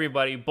 literally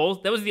everybody,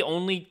 both, that was the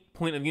only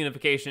point of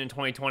unification in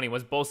 2020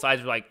 was both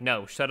sides were like,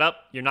 "No, shut up,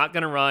 you're not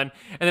gonna run,"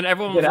 and then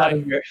everyone Get was out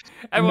like, of here.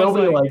 everyone's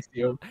Nobody like, likes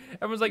you.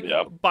 everyone's like,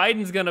 Yep.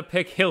 Biden's gonna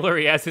pick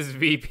Hillary as his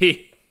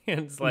VP.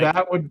 And it's like,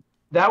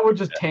 that would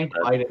just tank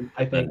Biden,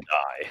 I And think.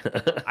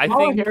 die. I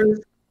think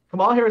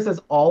Kamala Harris has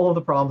all of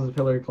the problems of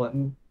Hillary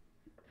Clinton,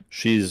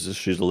 she's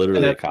and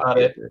literally a that's about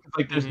copy of it. her.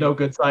 Like, there's no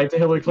good side to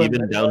Hillary Clinton.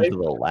 Even down anyway. to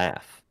the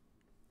laugh.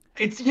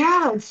 It's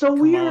so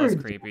Kamala's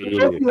weird. creepy.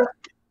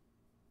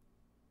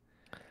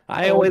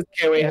 I always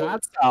carry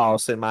hot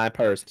sauce in my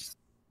purse.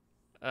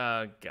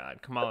 Oh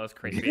God, Kamala's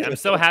creepy. I'm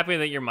so happy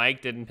that your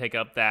mic didn't pick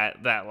up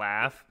that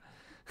laugh.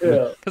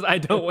 Yeah. Because I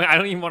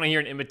don't even want to hear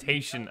an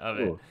imitation of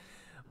it. Ooh.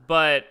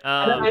 But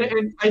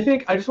And I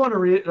think I just want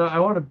to I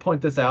want to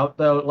point this out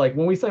though. Like,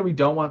 when we say we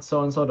don't want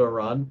so and so to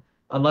run,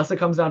 unless it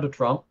comes down to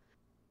Trump,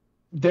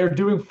 they're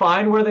doing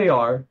fine where they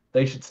are.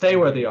 They should stay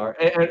where they are.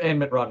 And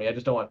Mitt Romney. I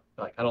just don't want,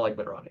 like, I don't like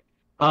Mitt Romney.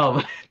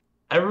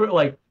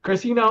 Like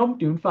Chrissy Nome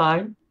doing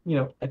fine.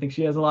 I think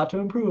she has a lot to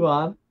improve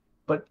on,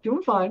 but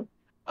doing fine.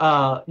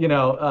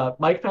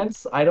 Mike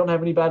Pence. I don't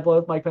have any bad blood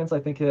with Mike Pence. I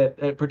think that,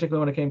 particularly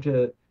when it came to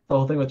the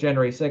whole thing with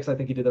January 6th, I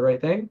think he did the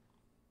right thing.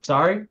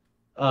 Sorry,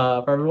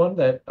 for everyone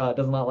that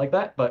does not like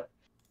that, but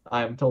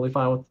I'm totally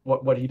fine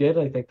with what he did.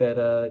 I think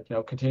that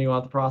continuing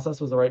on with the process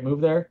was the right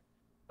move there.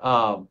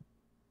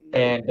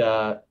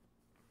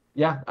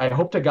 Yeah, I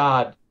hope to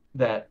God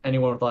that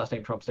anyone with the last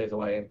name Trump stays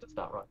away and does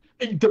not run.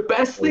 The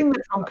best thing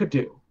that Trump could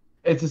do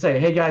is to say,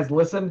 "Hey guys,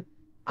 listen,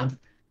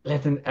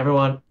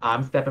 everyone,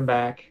 I'm stepping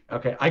back."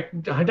 Okay, I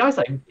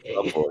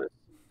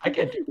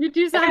can't. You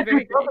do sound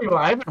very great. Anymore.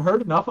 I haven't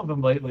heard enough of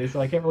him lately, so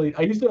I can't really.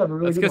 I used to have a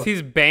really. that's good because one.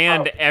 he's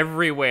banned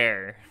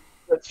everywhere.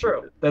 That's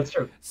true.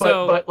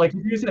 So- But like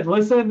you said,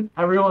 listen,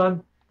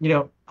 everyone.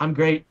 I'm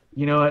great.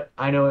 You know it.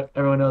 I know it.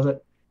 Everyone knows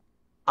it.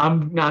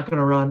 I'm not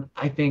gonna run.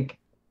 I think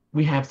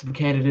we have some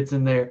candidates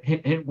in there.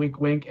 Hint, hint, wink,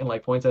 wink, and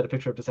like points at a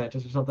picture of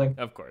DeSantis or something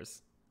Of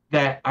course.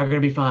 that are gonna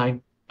be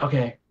fine.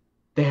 Okay,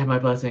 they have my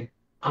blessing.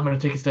 I'm gonna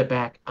take a step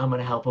back. I'm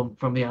gonna help them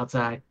from the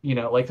outside.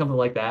 Like something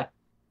like that.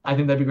 I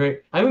think that'd be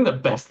great. I think the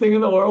best thing in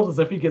the world is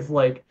if he gets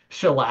like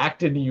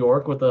shellacked in New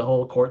York with the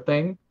whole court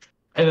thing,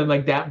 and then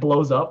like that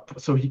blows up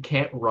so he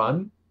can't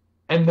run,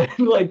 and then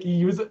like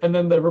and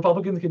then the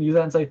Republicans can use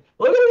that and say,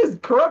 "Look at these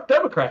corrupt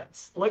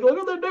Democrats! Like, look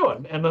what they're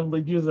doing," and then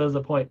like use it as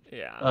a point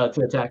Yeah.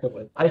 to attack him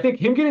with. I think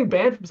him getting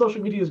banned from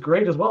social media is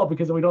great as well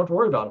because then we don't have to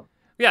worry about him.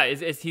 Yeah,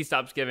 is he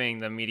stops giving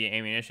the media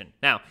ammunition.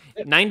 Now,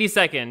 90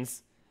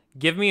 seconds.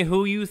 Give me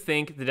who you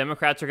think the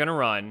Democrats are going to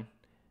run,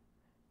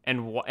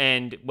 and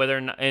whether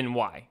or not, and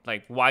why.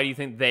 Like, why do you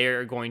think they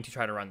are going to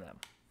try to run them?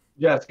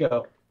 Yes,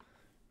 go.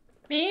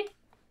 Me?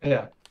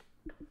 Yeah.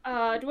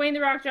 Dwayne The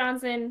Rock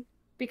Johnson,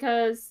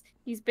 because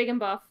he's big and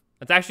buff.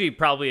 That's actually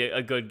probably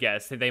a good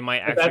guess. They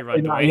might That's actually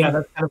run not- Dwayne. Yeah,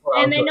 that's kind of what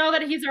I And was they doing. know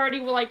that he's already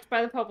liked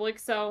by the public,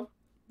 so.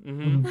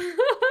 Mm-hmm.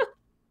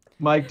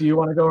 Mike, do you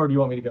want to go or do you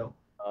want me to go?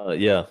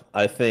 Yeah,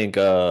 I think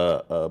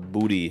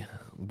Booty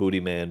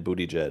Man,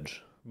 Booty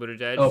Judge.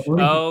 Buttigieg. Oh,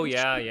 Buttigieg. Oh,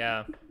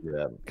 yeah.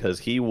 Yeah, because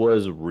he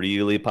was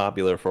really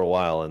popular for a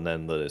while, and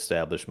then the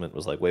establishment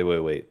was like,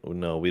 wait,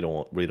 no, we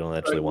don't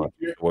actually want.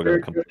 We're gonna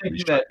come. You're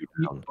thinking that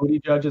Booty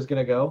Judge is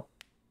gonna go?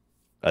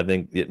 I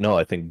think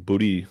I think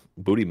Booty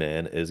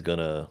Man is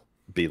gonna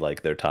be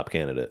like their top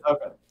candidate.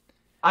 Okay.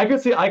 I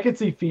could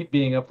see Feet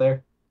being up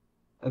there.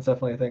 That's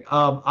definitely a thing.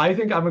 I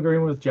think I'm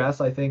agreeing with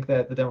Jess. I think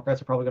that the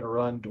Democrats are probably going to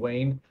run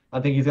Dwayne. I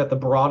think he's got the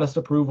broadest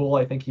approval.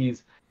 I think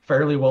he's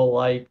fairly well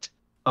liked.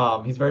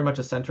 He's very much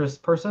a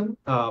centrist person.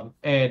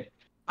 And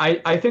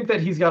I think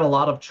that he's got a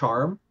lot of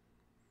charm,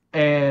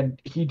 and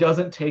he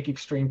doesn't take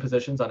extreme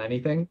positions on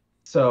anything.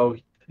 So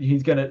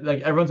he's gonna,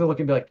 like, everyone's gonna look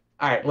and be like,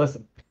 all right,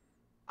 listen,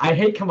 I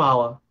hate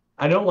Kamala.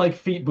 I don't like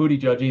Feet Booty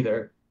Judge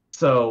either.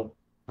 So,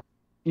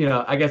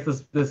 I guess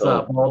this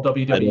all I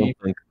WWE. don't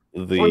think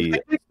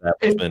the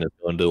establishment is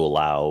going to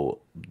allow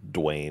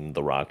Dwayne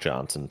The Rock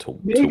Johnson to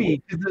Maybe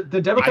win. because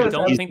the Democrats I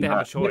don't think they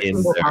have a choice.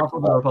 He's more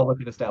powerful than the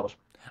Republican establishment.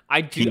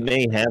 I He do.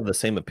 may have the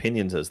same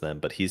opinions as them,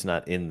 but he's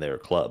not in their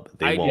club.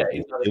 They I- won't. Yeah,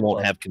 he's not in They the won't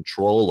club. have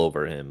control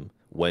over him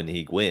when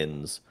he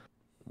wins.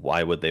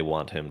 Why would they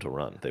want him to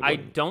run? They I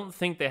wouldn't. don't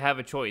think they have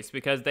a choice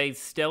because they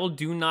still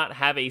do not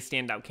have a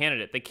standout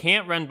candidate. They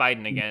can't run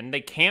Biden again.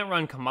 They can't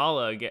run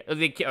Kamala again.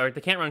 They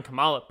can't run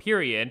Kamala.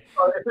 Period.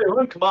 If they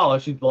run Kamala,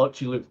 she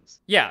loses.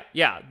 Yeah.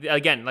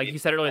 Again, like you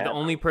said earlier, the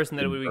only person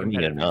that would be Bernie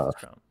competitive is enough.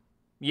 Trump.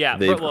 Yeah,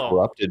 They've well,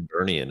 corrupted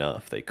Bernie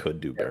enough. They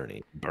could do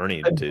Bernie.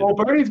 Bernie And, did. well,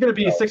 Bernie's going to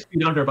be 6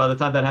 feet under by the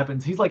time that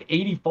happens. He's like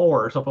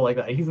 84 or something like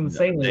that. He's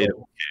insanely They old.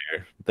 don't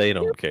care. They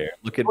don't care.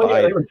 Look at Well,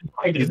 yeah, they Biden. were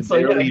Biden, He's so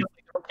yeah, barely- they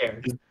don't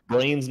care. His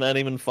brain's not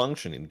even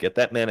functioning. Get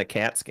that man a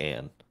CAT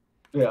scan.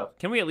 Yeah.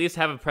 Can we at least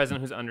have a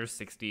president who's under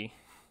 60?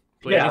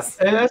 Please. Yeah,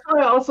 and that's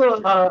why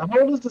also, how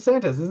old is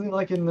DeSantis? Isn't he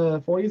like in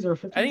the 40s or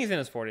 50s? I think he's in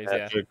his 40s.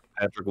 Yeah.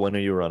 Patrick, when are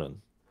you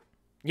running?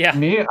 Yeah.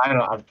 Me? I don't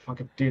know. I'm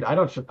fucking dude.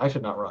 I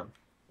should not run.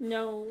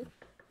 No.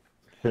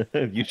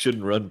 You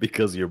shouldn't run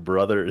because your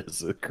brother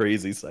is a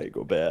crazy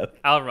psychopath.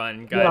 I'll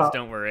run, guys. Yeah.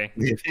 Don't worry.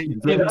 Yeah,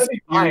 that'd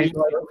be fine.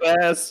 Like,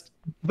 Fast.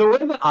 the way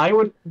that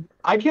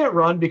I can't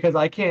run because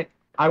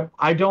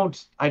I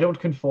don't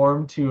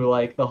conform to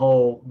like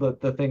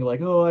the thing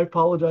like, oh, I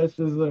apologize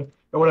to the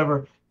or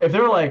whatever. If they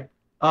were like,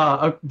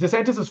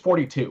 DeSantis is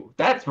 42,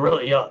 that's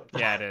really young.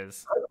 Yeah, it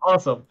is. That's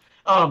awesome.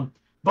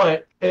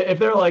 But if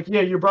they're like,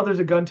 yeah, your brother's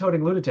a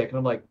gun-toting lunatic, and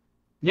I'm like,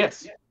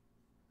 yes.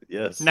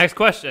 Yes. Next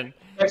question.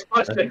 Next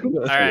question.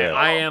 All right, Yeah.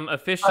 I'm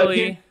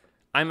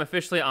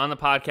officially on the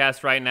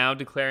podcast right now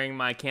declaring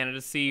my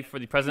candidacy for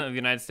the president of the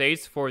United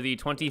States for the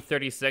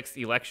 2036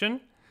 election.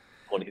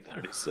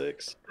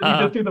 2036. Did you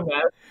just do the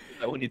math? Is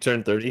that when you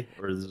turn 30,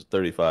 or is it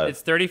 35?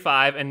 It's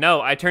 35, and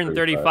no, I turned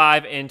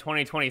 35 in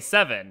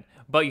 2027.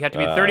 But you have to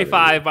be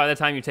 35 by the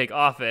time you take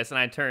office, and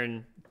I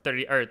turn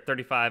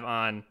 35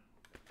 on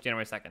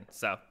January 2nd.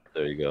 So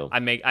there you go. I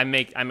make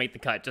the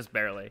cut just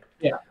barely.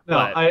 Yeah.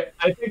 No, But-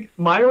 I think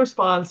my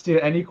response to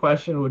any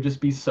question would just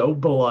be so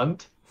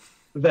blunt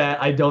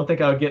that I don't think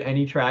I would get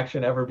any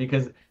traction ever,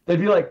 because they'd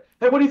be like,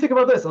 hey, what do you think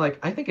about this? I'm like,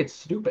 I think it's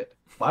stupid.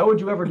 Why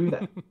would you ever do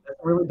that? That's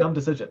a really dumb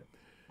decision.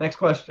 Next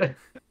question.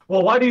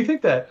 Well, why do you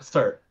think that,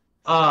 sir?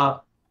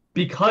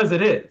 Because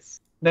it is.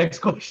 Next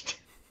question.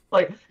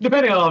 Like,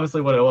 depending on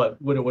obviously what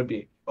it would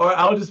be. Or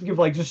I'll just give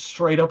like just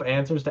straight up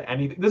answers to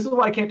anything. This is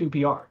why I can't do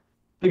PR.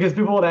 Because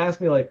people would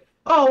ask me like,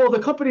 oh, well, the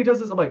company does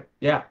this. I'm like,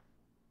 yeah.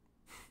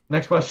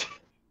 Next question.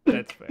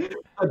 That's fair.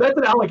 That's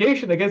an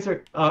allegation against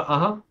her.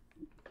 Uh-huh.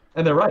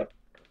 And they're right.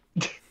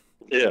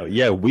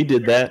 Yeah, we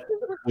did that.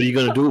 What are you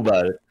gonna do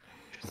about it?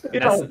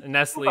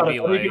 Nestle Are be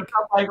you gonna like,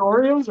 stop buying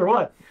Oreos or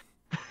what?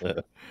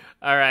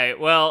 all right,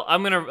 well,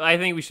 I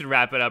think we should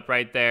wrap it up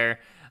right there.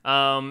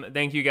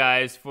 Thank you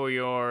guys for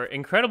your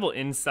incredible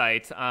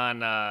insight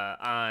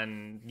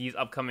on these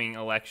upcoming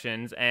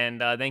elections, and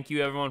thank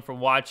you everyone for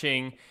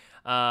watching.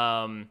 It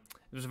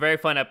was a very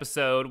fun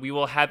episode. We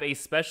will have a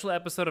special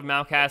episode of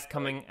MauCast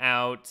coming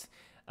out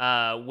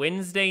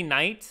Wednesday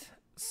night,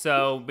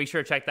 so be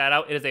sure to check that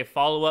out. It is a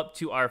follow-up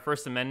to our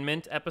First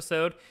Amendment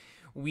episode.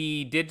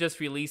 We did just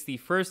release the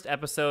first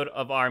episode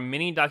of our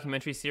mini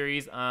documentary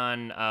series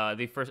on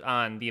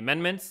the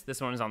amendments.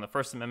 This one is on the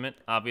First Amendment,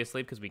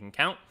 obviously, because we can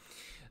count.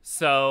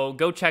 So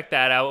go check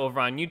that out over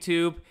on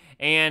YouTube,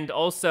 and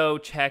also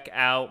check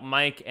out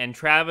Mike and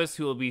Travis,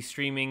 who will be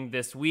streaming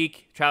this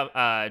week.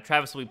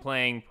 Travis will be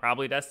playing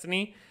probably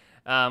Destiny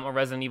or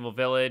Resident Evil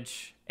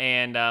Village,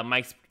 and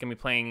Mike's gonna be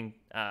playing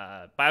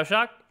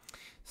BioShock.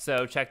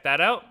 So check that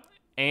out,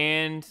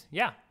 and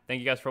yeah, thank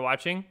you guys for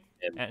watching,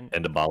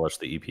 and abolish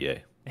the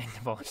EPA.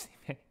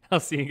 I'll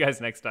see you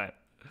guys next time.